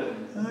round it.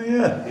 Oh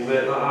yeah. You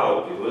made that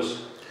out, it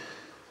was?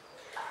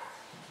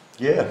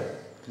 Yeah,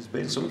 there's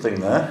been something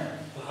there.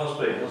 There has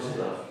been, hasn't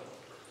there?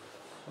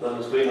 And then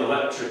there's been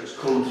electrics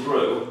come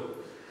through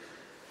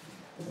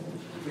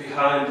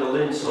behind the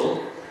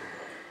lintel.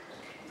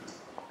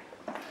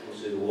 You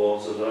see the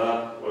water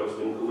there, where it's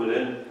been coming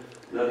in.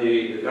 And then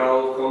the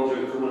galv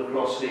conduit coming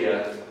across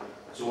here.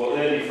 So what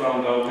Lady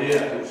found down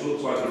here, which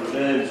looks like the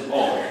remains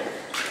of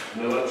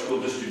an electrical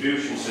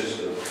distribution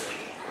system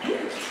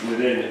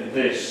within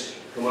this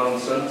command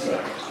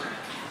centre.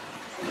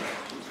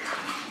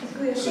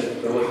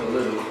 See, go with the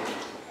little.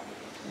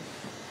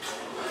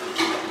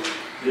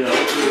 Yeah, look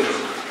at this.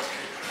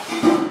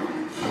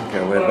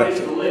 Okay, we're back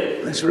to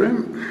this room.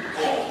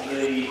 Of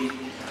the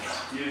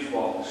fuse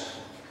box.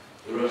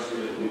 The rest of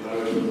it will be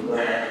buried under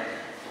there.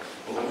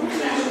 But we can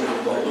see some of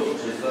the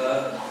conductors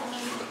there.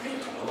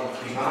 Are left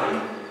behind.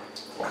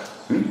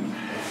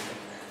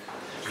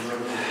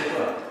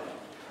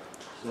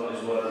 So that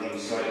is where the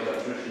site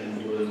electricians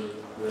were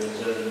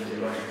maintaining the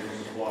electrical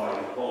supply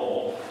for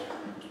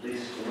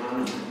this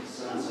command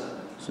centre.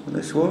 So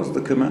this was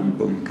the command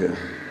bunker.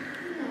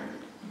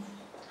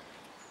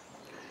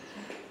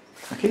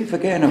 I keep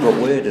forgetting I've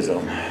got waders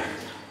on. Yeah,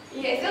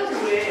 it feels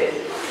weird.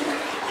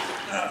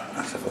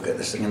 Let's have a look at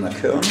this thing in the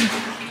corner.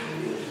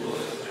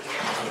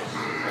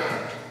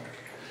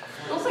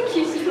 Looks like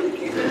you still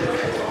keep it on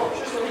the torch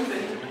or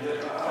something.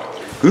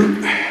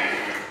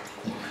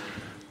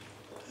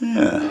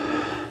 Yeah.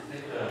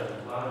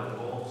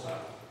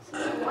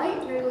 Light,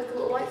 maybe like a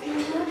little light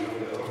fuse there.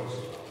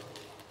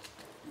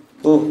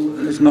 But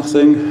there's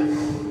nothing.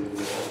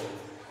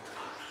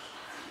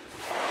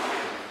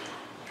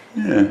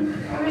 Yeah. I mean,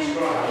 it's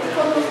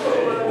got those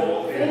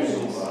little things,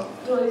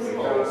 those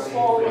little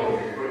small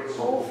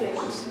little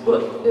things, but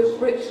the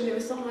bricks on the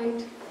other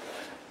side.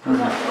 And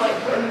that's like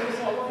putting those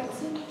little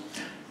lights in.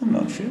 I'm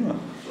not sure.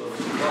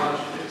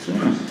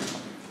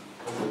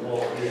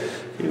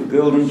 You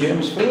golden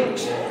gems,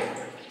 folks. So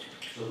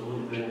there would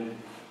have been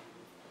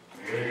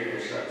radio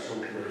set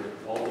something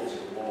volts in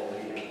the wall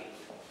here.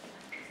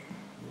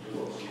 We've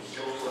got some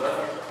stuff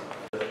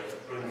there.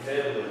 Bring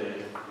cabling in.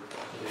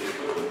 So the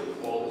equipment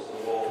volts in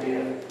the wall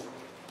here.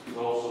 There's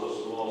also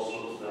some more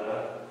stuff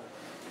there.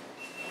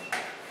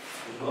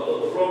 We've got a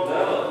little frog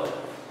there.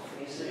 Can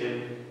you see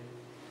him?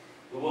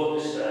 The one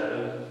is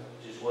staring,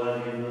 just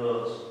wearing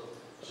nose.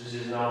 So this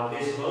is now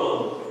his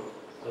home.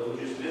 So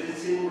we're just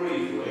visiting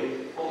briefly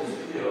on this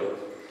video.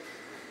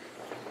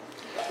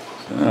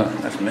 So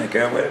let's make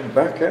our way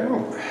back out.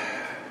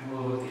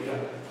 Well, yeah.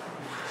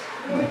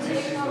 We're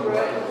taking our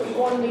route,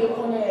 one knee up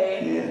on here.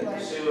 Yeah.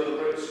 You see where the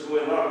bricks are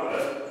going that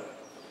way?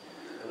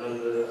 And then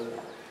the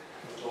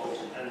top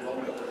end on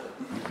there.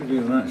 We could do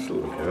that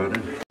sort of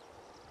garden.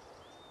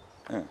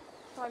 Oh.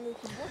 Try and move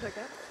some wood, I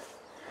guess.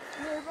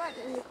 No, right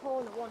in the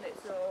corner, wasn't it?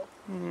 So.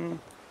 No,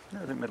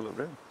 it's in the middle of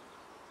the room.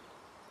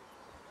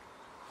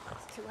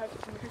 It's too heavy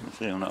to move.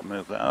 See, I'll not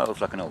move that. Oh, it looks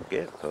like an old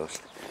gate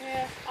post.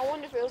 Yeah, I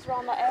wonder if it was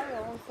around that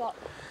area once that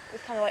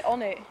was kind of like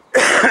on it.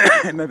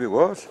 Maybe it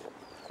was.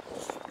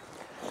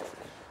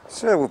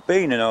 So we've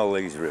been in all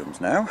these rooms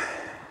now.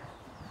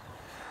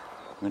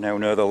 We now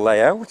know the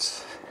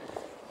layout.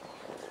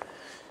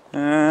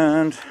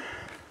 And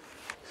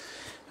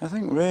I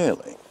think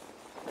really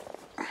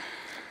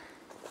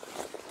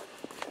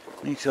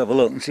need to have a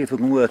look and see if we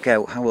can work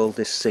out how old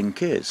this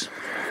sink is.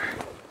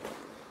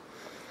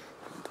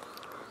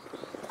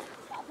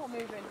 That's not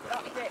moving.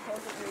 That gate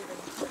post is moving.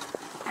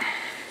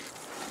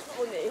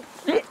 Oh,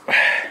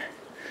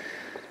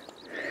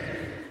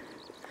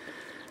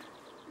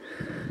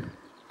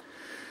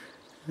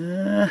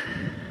 yeah.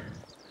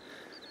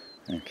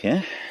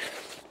 Okay.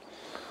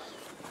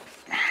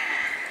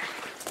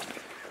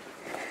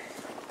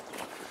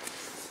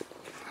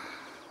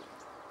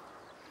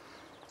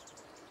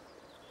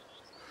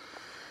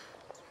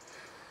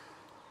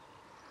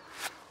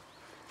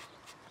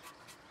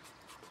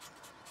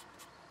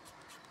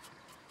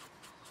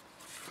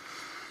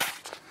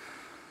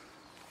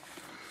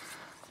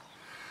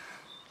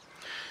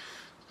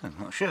 I'm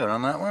not sure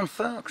on that one,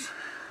 folks.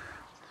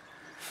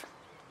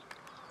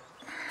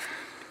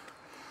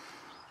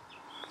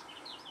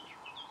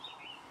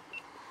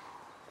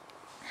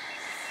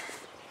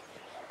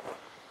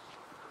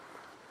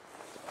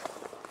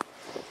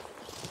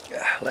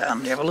 Let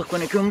Andy have a look when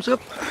he comes up.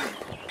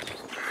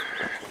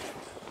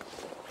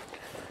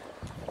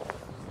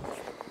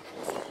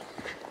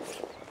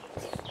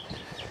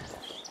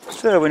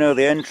 So we know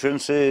the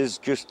entrance is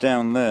just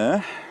down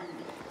there.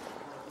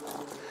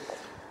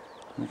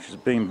 which has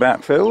been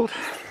backfilled.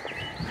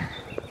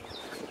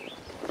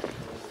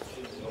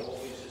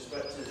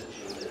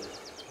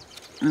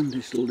 And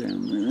it's still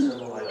down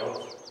there.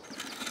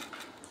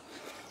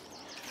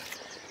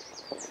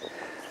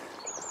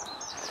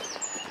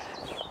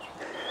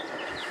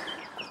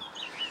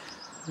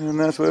 And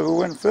that's where we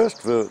went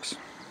first, folks.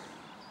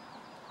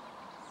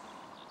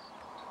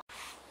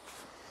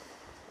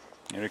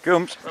 Here it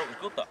comes. That was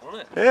good, that,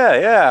 wasn't it?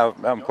 Yeah,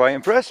 I'm quite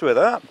impressed with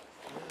that. Yeah.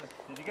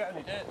 Did you get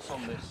any dates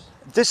on this?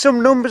 There's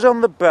some numbers on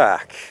the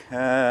back.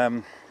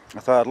 I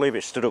thought I'd leave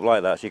it stood up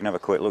like that so you can have a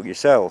quick look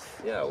yourself.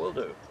 Yeah, we'll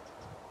do.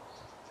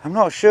 I'm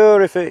not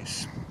sure if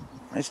it's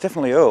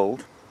definitely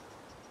old.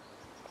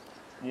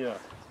 Yeah.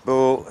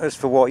 But as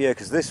for what year,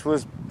 because this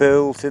was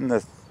built in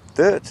the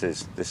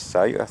 30s, this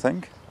site, I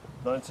think.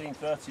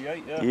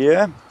 1938, yeah.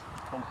 Yeah.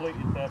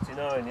 Completed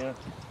 39, yeah.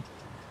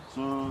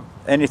 So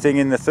Anything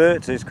in the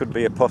 30s could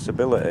be a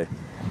possibility.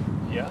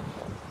 yeah.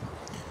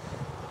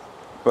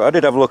 But I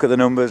did have a look at the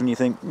numbers and you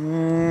think,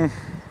 They're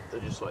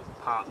just like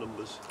part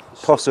numbers.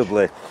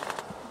 possibly.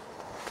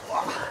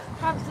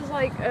 Perhaps there's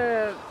like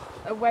a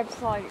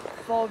website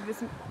for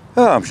this.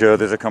 Oh, I'm sure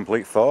there's a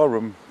complete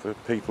forum for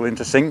people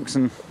into sinks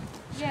and...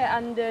 Yeah,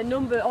 and the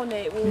number on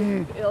it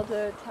will be able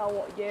to tell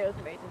what year it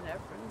was made and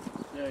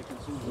everything. Yeah, you can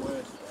see the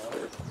waste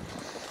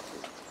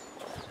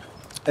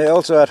there. It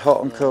also had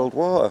hot and cold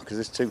water because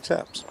there's 2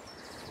 taps.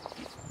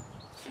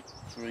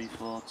 3,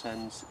 4,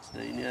 10,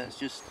 16, yeah, it's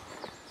just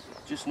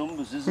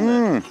numbers, isn't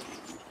it?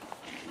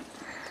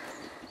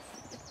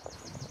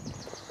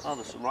 Oh,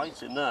 there's some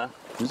writing there.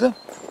 Is there?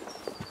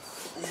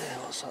 Yeah,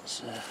 what's that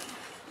say?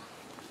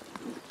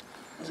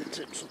 Is it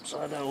tips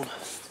upside down?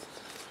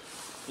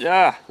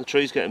 Yeah, the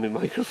tree's getting me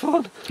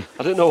microphone.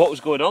 I didn't know what was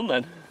going on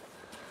then.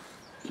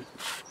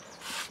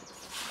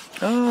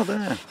 Oh,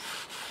 there.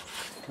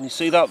 Can you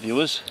see that,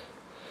 viewers?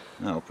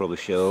 That'll probably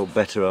show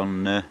better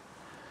on...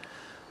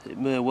 It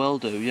may well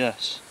do,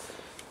 yes.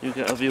 You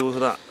get a view of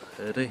that,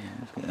 Eddie.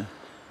 Yeah.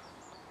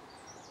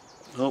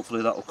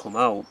 Hopefully that'll come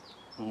out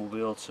and we'll be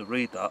able to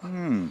read that.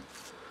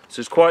 So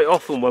it's quite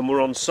often when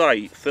we're on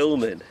site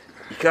filming,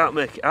 you can't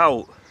make it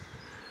out.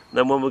 And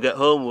then when we get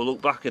home we'll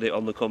look back at it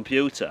on the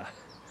computer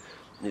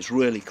and it's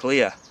really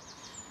clear.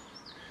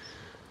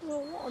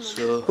 Well, what on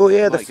So But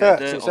yeah, the might get fact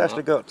dirt it's on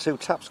actually that. got 2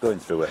 taps going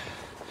through it.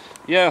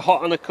 Yeah,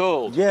 hot and a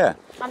cold. Yeah.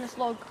 And a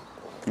slug.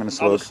 And a And a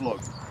slug. slug.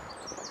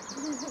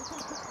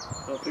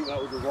 I think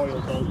that was a Royal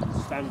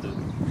Bolton standard.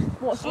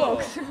 What So,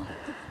 slugs?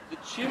 the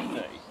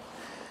chimney,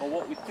 or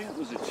what we think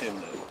was a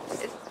chimney,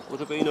 would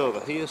have been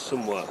over here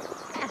somewhere.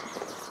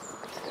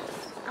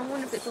 I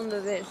wonder if it's under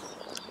this.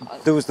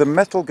 There was the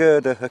metal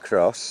girder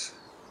across,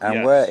 and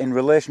Yes. where in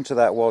relation to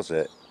that was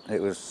it?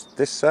 It was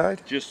this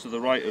side? Just to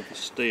the right of the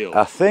steel.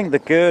 I think the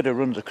girder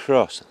runs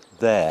across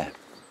there.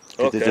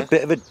 'Cause Okay. There's a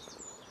bit of a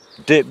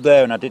dip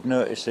there, and I did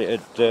notice it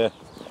had,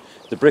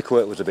 the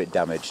brickwork was a bit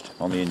damaged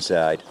on the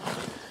inside,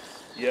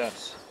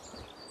 Yes.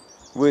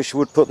 which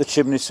would put the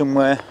chimney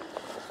somewhere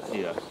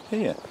Here.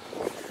 here.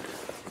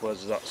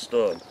 Where's that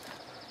stone?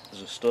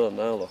 There's a stone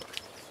there, look.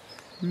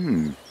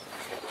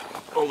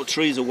 All the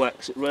trees are wet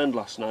 'cause it rained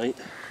last night.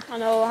 I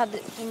know I had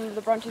some of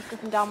the branches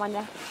dripping down my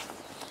neck.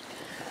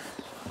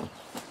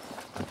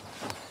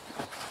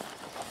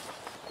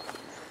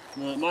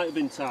 No, it might have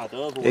been tarred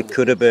over. when It they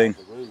could have finished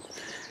been.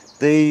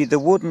 the roof. The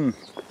wooden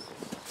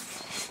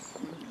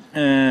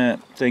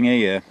thing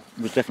here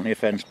was definitely a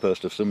fence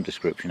post of some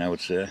description, I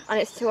would say. And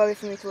it's too heavy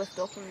for me to lift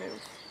up and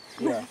move.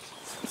 Yeah.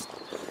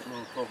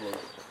 No problem.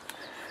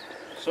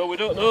 So we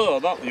don't know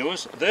that,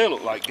 viewers. They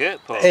look like gate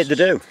posts. They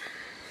do.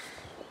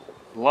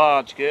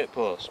 Large gate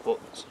posts, but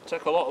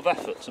take a lot of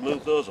effort to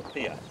move those up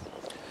here.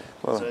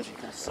 Well, So as you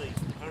can see,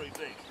 very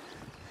big.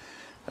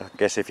 I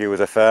guess if you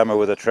was a farmer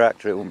with a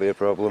tractor, it wouldn't be a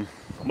problem.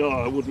 No,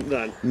 I wouldn't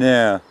then.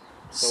 No.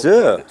 So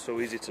So, it's so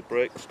easy to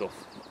break stuff.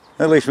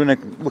 at least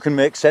we can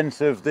make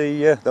sense of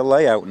the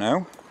layout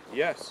now.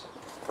 Yes,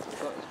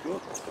 that is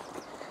good.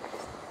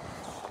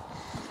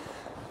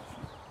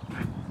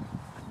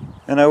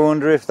 And I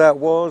wonder if that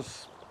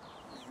was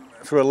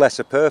for a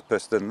lesser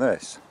purpose than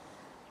this.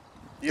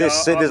 Yeah,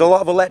 There's a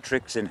lot of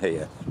electrics in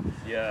here.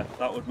 Yeah,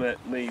 that would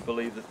make me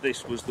believe that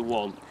this was the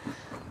one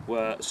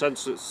where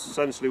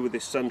essentially with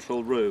this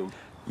central room,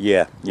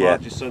 Yeah, yeah.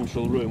 largest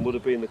central room would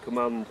have been the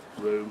command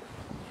room,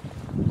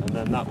 and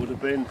then that would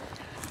have been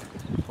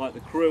like the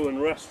crew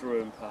and rest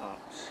room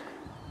perhaps.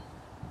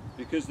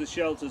 Because the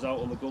shelters out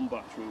on the gun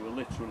battery were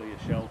literally a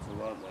shelter,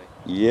 weren't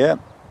they? Yeah.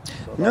 So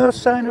that No would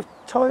sign have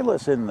of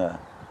toilets in there.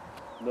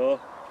 been- No,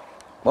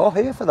 Or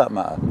here for that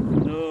matter.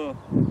 no.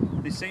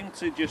 They seem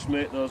to just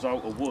make those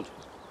out of wood.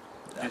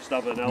 Just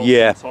have an elephant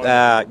Yeah, toilet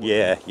out of wood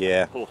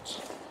yeah.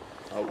 hut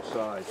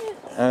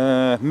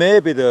outside.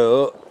 Maybe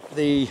though,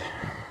 that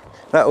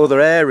other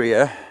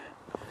area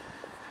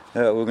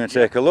that we're going to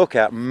take a look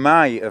at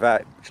might have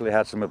actually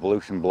had some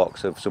evolution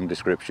blocks of some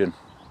description.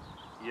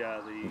 Yeah,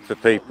 For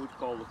what people. we'd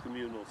call the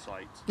communal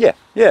site. Yeah,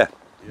 yeah.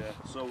 Yeah,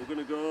 so we're going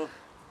to go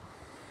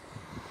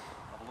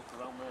have a look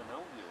around there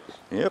now,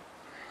 viewers. Yep.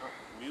 That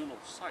communal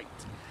site.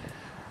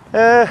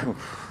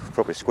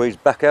 Probably squeeze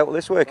back out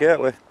this way,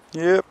 can't we?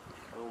 Yep.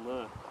 Down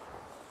there.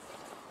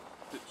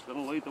 It's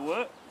going to lead the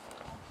way.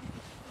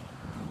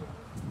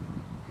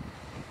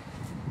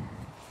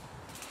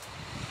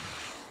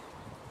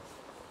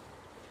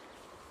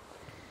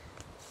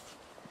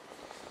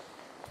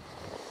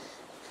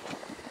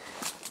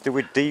 Do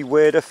we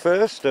de-wade her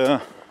first,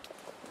 or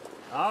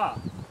Ah,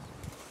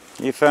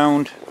 you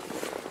found?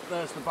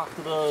 there's the back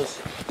of those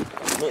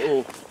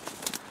little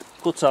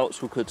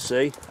cutouts we could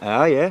see.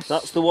 Ah, yes.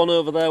 That's the one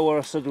over there where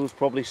I said there was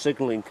probably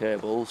signalling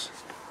cables,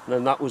 and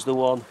then that was the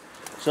one.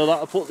 So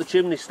that'll put the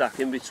chimney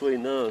stack in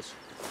between those.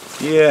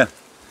 Yeah.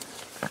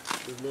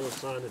 There's no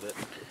sign of it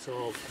at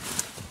all.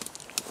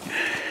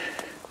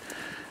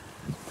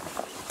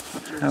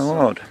 How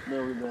odd.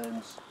 No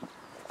remains.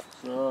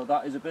 So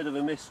that is a bit of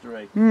a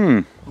mystery. Hmm.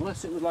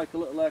 Unless it was like a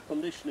little air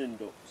conditioning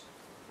duct.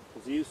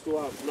 Because they used to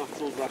have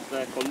natural gas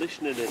air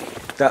conditioning in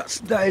it.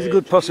 That is a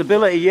good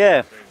possibility,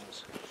 yeah.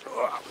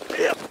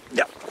 Yep,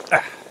 yep.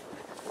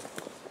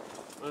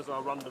 There's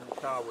our random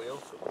car wheel.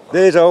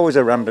 There's always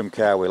a random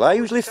car wheel. I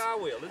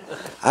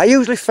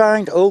usually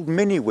find old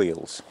mini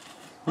wheels.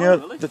 You know,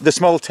 really? the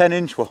small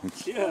 10-inch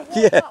ones. Yeah.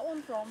 Where's that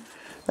one from?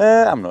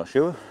 I'm not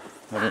sure.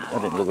 I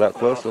didn't look that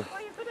closely. Oh,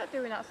 you're good at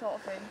doing that sort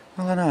of thing.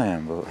 Well, then I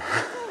am, but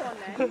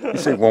Go on then. you've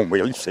seen one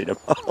wheel, you've seen them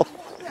all.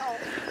 Yeah.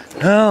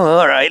 Oh,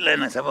 all right,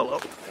 then let's have a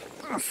look.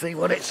 Let's see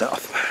what it's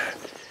off.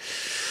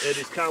 It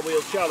is car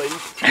wheel challenge.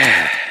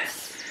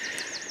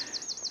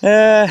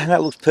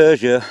 That looks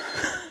Peugeot.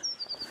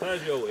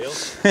 There's your wheel.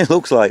 It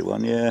looks like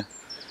one, yeah.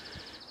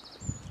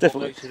 What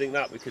Definitely. makes you think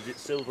that? Because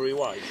it's silvery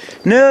white?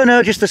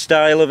 No, just the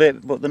style of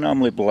it, but they're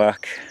normally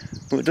black.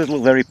 But it does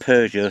look very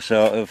Peugeot,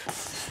 sort of.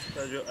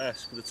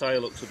 Peugeot-esque. The tyre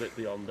looks a bit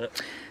beyond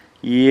it.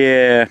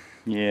 Yeah,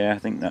 I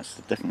think that's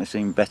definitely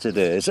seen better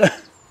days.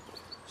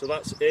 So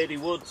that's Adi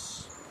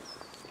Woods.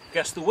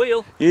 Guess the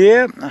wheel.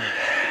 Yeah.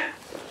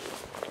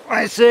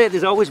 I say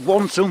there's always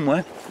one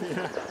somewhere.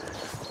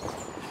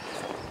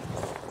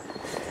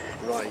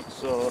 Right,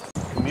 so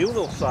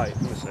communal site.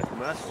 I'm going to say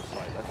commercial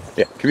site then.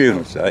 Yeah,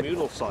 communal site.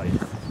 Communal site.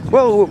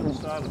 Well,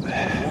 Style of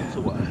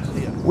waterworks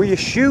here. we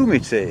assume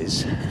it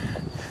is,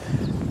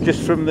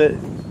 just from the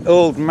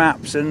old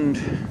maps and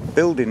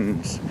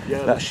buildings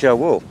Yeah. that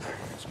show up.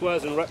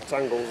 Squares and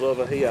rectangles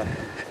over here,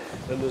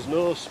 and there's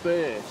no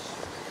space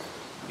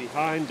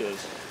behind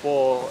us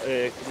for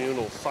a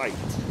communal site.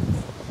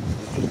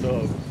 There's just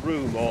no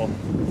room or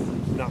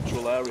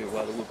natural area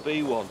where there would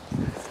be one.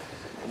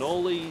 And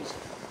all these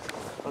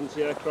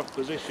anti-aircraft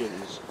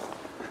positions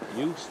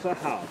used to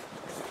have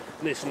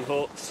Nissan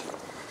huts,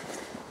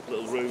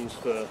 little rooms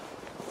for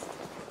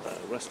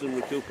rest and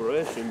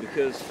recuperation,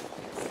 because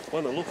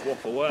when the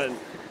Luftwaffe went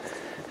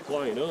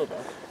flying over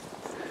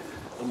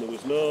and there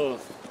was no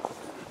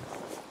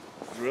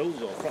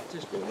drills or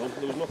practice going on,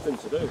 there was nothing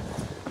to do.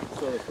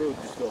 So the crew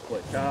would just go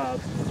play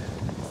cards,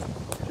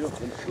 jump,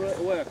 and straight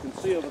away I can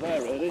see over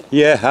there, ready?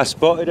 Yeah, I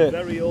spotted it.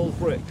 Very old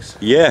bricks.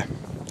 Yeah.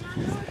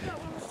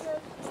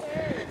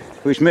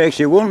 Which makes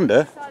you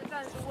wonder.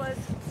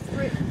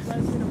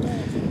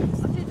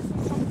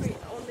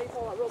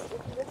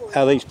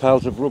 Are these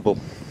piles of rubble?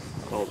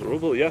 Piles of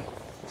rubble, yeah.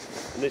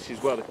 And this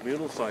is where the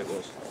communal site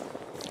was.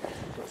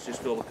 Let's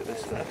just go look at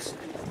this next.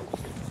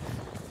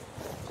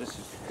 This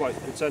is quite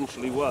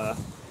potentially where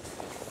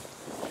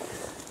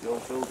the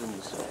old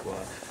buildings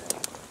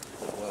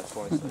were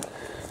twice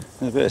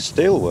there. A bit of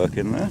steel work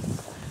in there.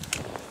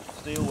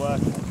 Steel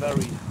work in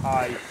very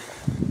high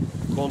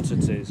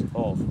quantities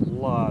of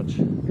large,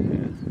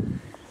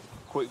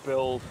 quick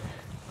build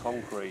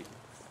concrete.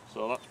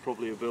 So that's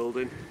probably a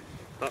building.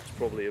 That's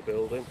probably a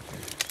building.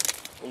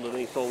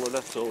 Underneath all the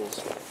nettles.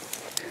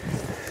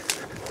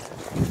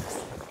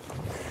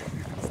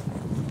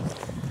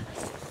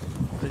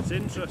 It's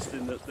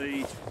interesting that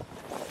the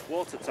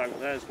water tank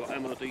there's got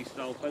MOD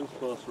style fence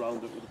posts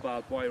around it with a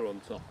barbed wire on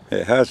top.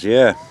 It has,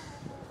 yeah.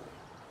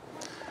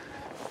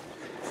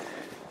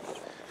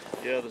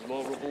 Yeah, there's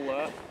more rubble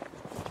there.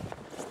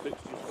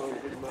 Fixtures found a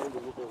big mound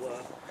of rubble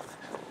there.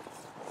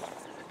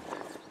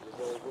 There's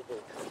more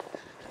rubble.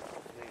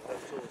 These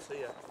ventils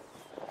here.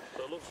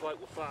 So it looks like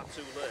we're far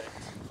too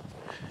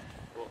late.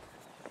 But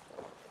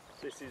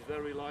this is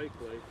very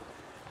likely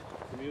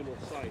a communal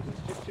site.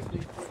 Let's just chip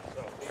these bricks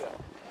out here.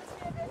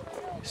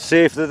 See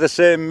if they're the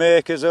same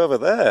make as over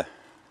there.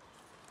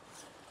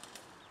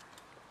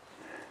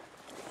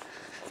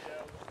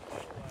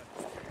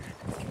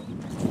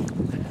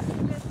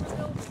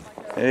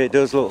 It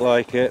does look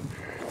like it.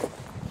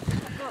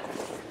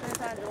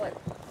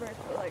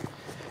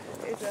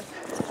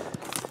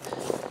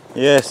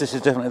 Yes, this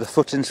is definitely the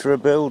footings for a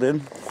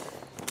building.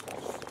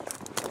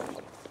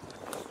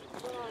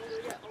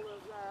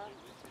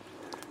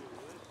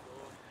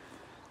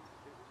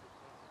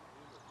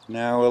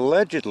 Now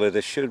allegedly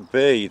there should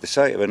be the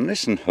site of a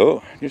Nissan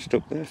hut just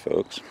up there,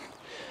 folks.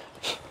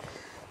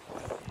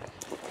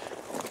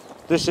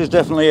 This is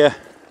definitely a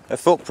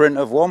footprint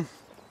of one.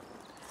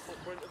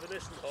 Footprint of a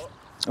Nissan hut.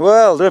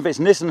 Well, I don't know if it's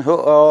Nissan hut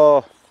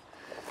or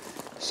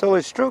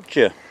solid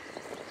structure.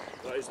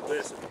 That is the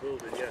base of the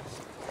building,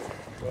 yes.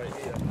 Right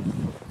here.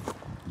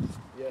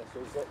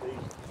 We've got the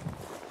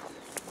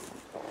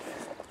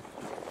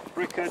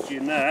brick edge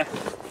in there.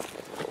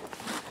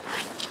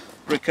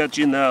 Brick edge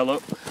in there,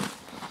 look.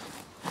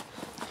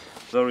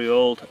 Very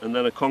old, and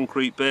then a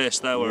concrete base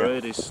there where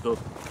Eddie's stood.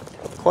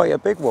 Quite a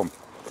big one.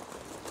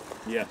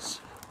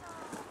 Yes.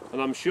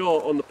 And I'm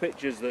sure on the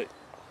pictures that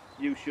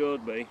you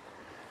showed me,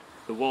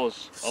 there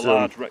was a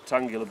large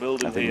rectangular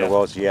building here. I think there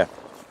was, yeah.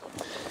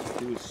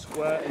 There was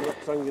square and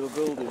rectangular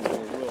buildings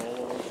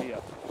all along here.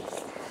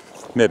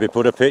 Maybe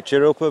put a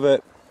picture up of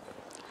it.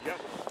 Yeah.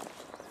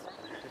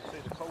 You can see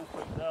the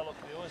concrete there, look,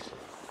 viewers.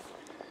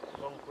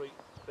 Concrete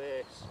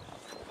base.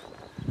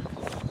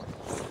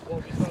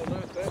 What have you found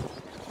out there?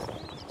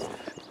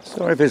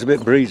 Sorry if it's a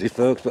bit breezy,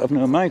 folks, but I've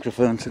no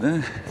microphone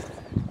today.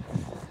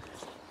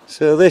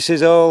 So this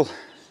is all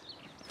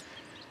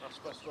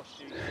asbestos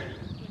sheet.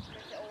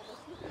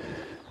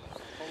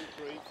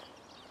 Concrete.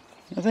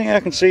 I think I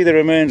can see the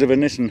remains of a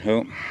Nissan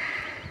hut. Yeah,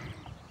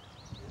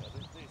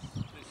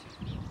 this is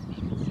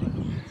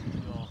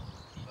your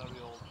very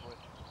old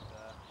brick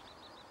there,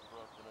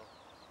 broken up.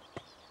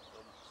 So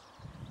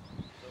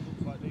it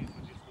looks like these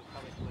were just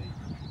mechanically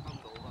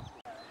handled. That's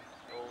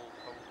old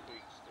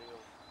concrete steel.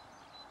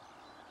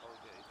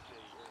 Corrugated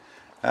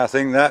sheet. I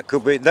think that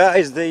could be, that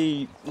is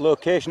the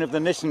location of the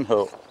Nissan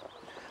hut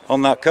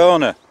on that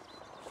corner.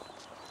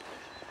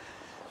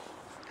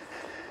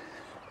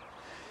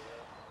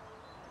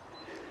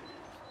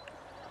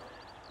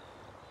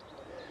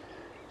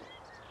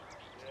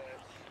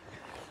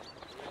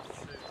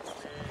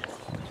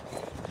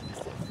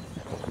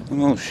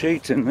 Some old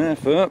sheet in there,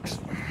 folks.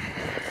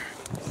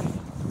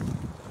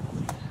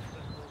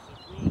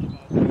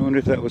 I wonder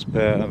if that was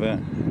part of it.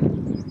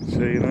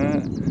 See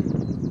that?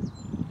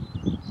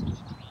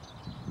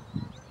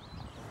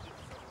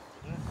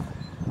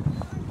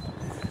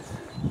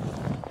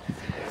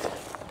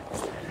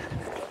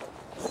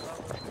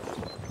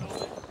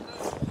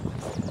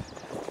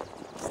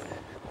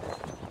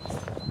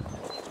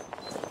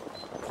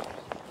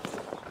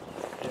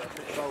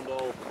 Found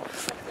all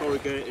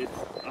corrugated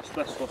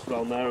asbestos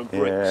around there and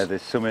bricks. Yeah,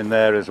 there's some in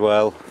there as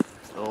well.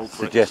 Old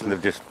Suggesting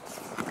they've just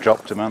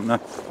dropped them, haven't they?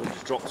 We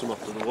just dropped them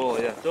after the war,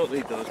 yeah. Don't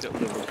need those, get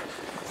rid of them.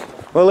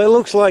 Well, it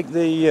looks like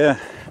the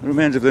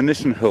remains of the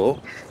Nissan hut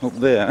up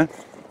there.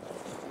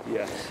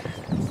 Yes.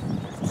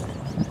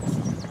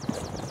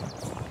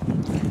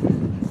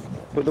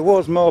 But there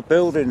was more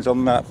buildings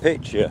on that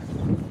picture,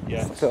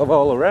 Yes. sort of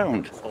all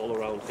around. All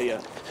around here.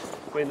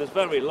 I mean, there's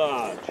very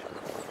large,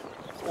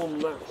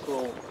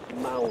 unnatural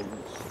mounds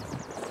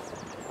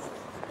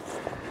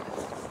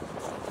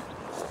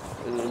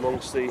in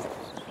amongst the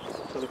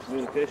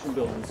telecommunication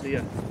buildings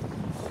here.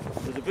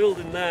 There's a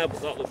building there,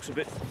 but that looks a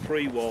bit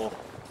pre-war,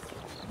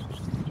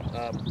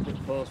 a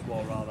bit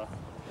post-war rather.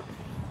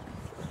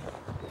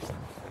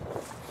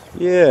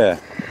 Yeah.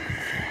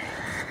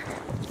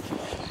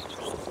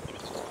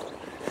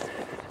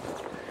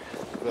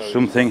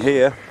 Something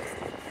here.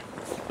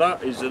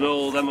 That is an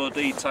old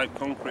MOD type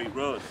concrete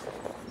road.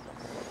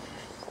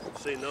 We've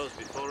seen those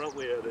before, haven't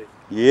we, Eddie?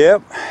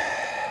 Yep.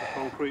 The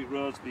concrete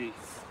roads, the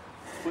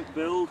quick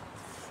build.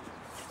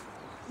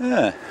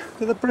 Yeah,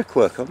 look at the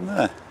brickwork on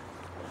there.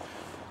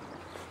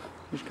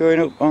 It's going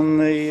up on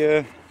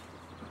the...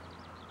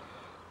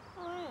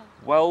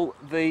 Well,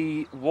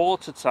 the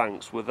water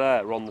tanks were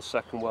there on the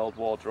Second World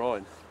War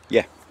drawing.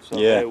 Yeah. So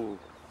Yeah. they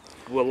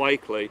were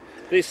likely.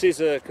 This is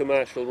a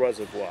commercial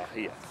reservoir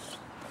here.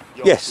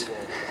 Yes. But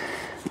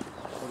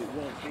it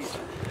was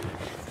here.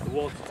 The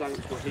water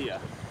tanks were here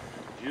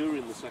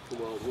during the Second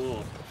World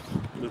War.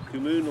 The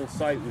communal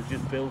site was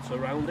just built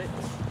around it.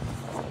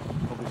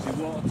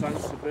 Obviously water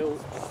tanks are built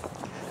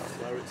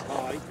where it's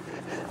high,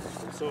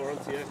 and so are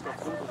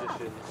anti-aircraft gun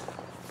positions.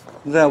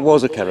 That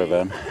was a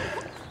caravan.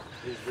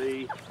 Is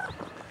the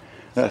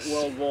That's,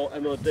 Second World War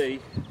MOD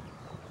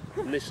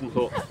Nissan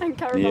hut And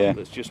caravan. yeah.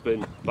 that's just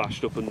been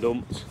bashed up and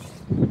dumped.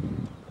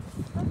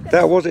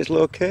 That was its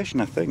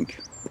location, I think.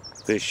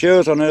 It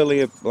shows on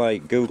earlier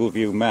like Google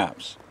View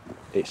maps,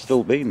 it's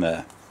still been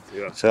there.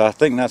 Yeah. So I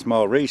think that's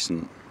more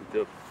recent.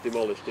 They've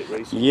demolished it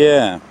recently.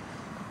 Yeah.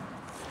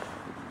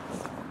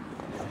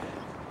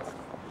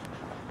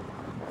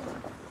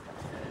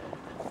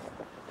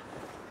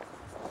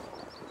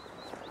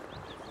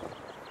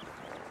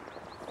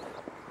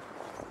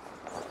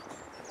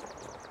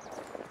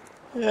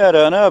 Yeah, I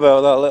don't know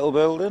about that little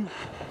building.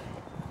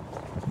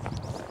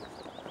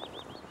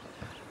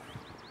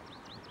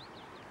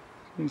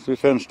 Seems to be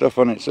fenced off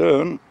on its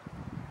own.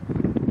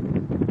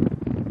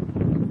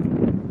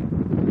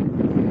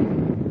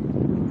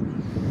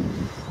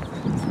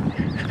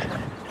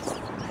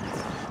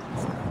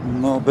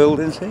 More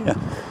buildings here.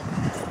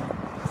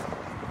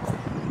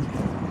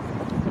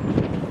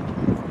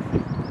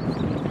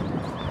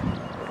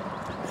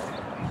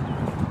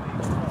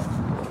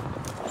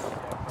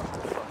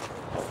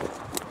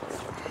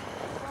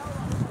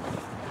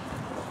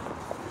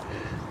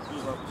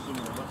 Feels like some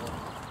of the metal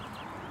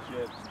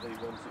shapes of the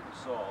ones that we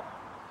saw.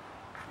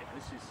 Yeah,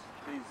 this is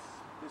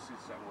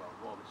Second World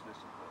War, this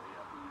Nissan hut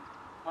here.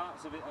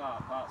 Parts of it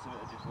are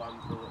just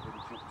landfill that have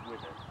been chucked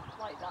with it.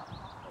 Like that.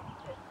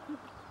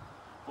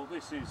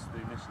 this is the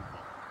missing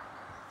pot.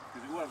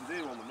 Because it wasn't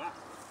there on the map.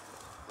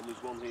 And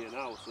there's one here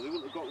now, so they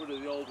wouldn't have got rid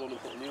of the old one and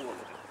put a new one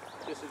in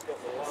it. This has got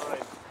the line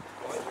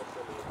right up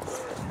on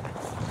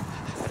the inside.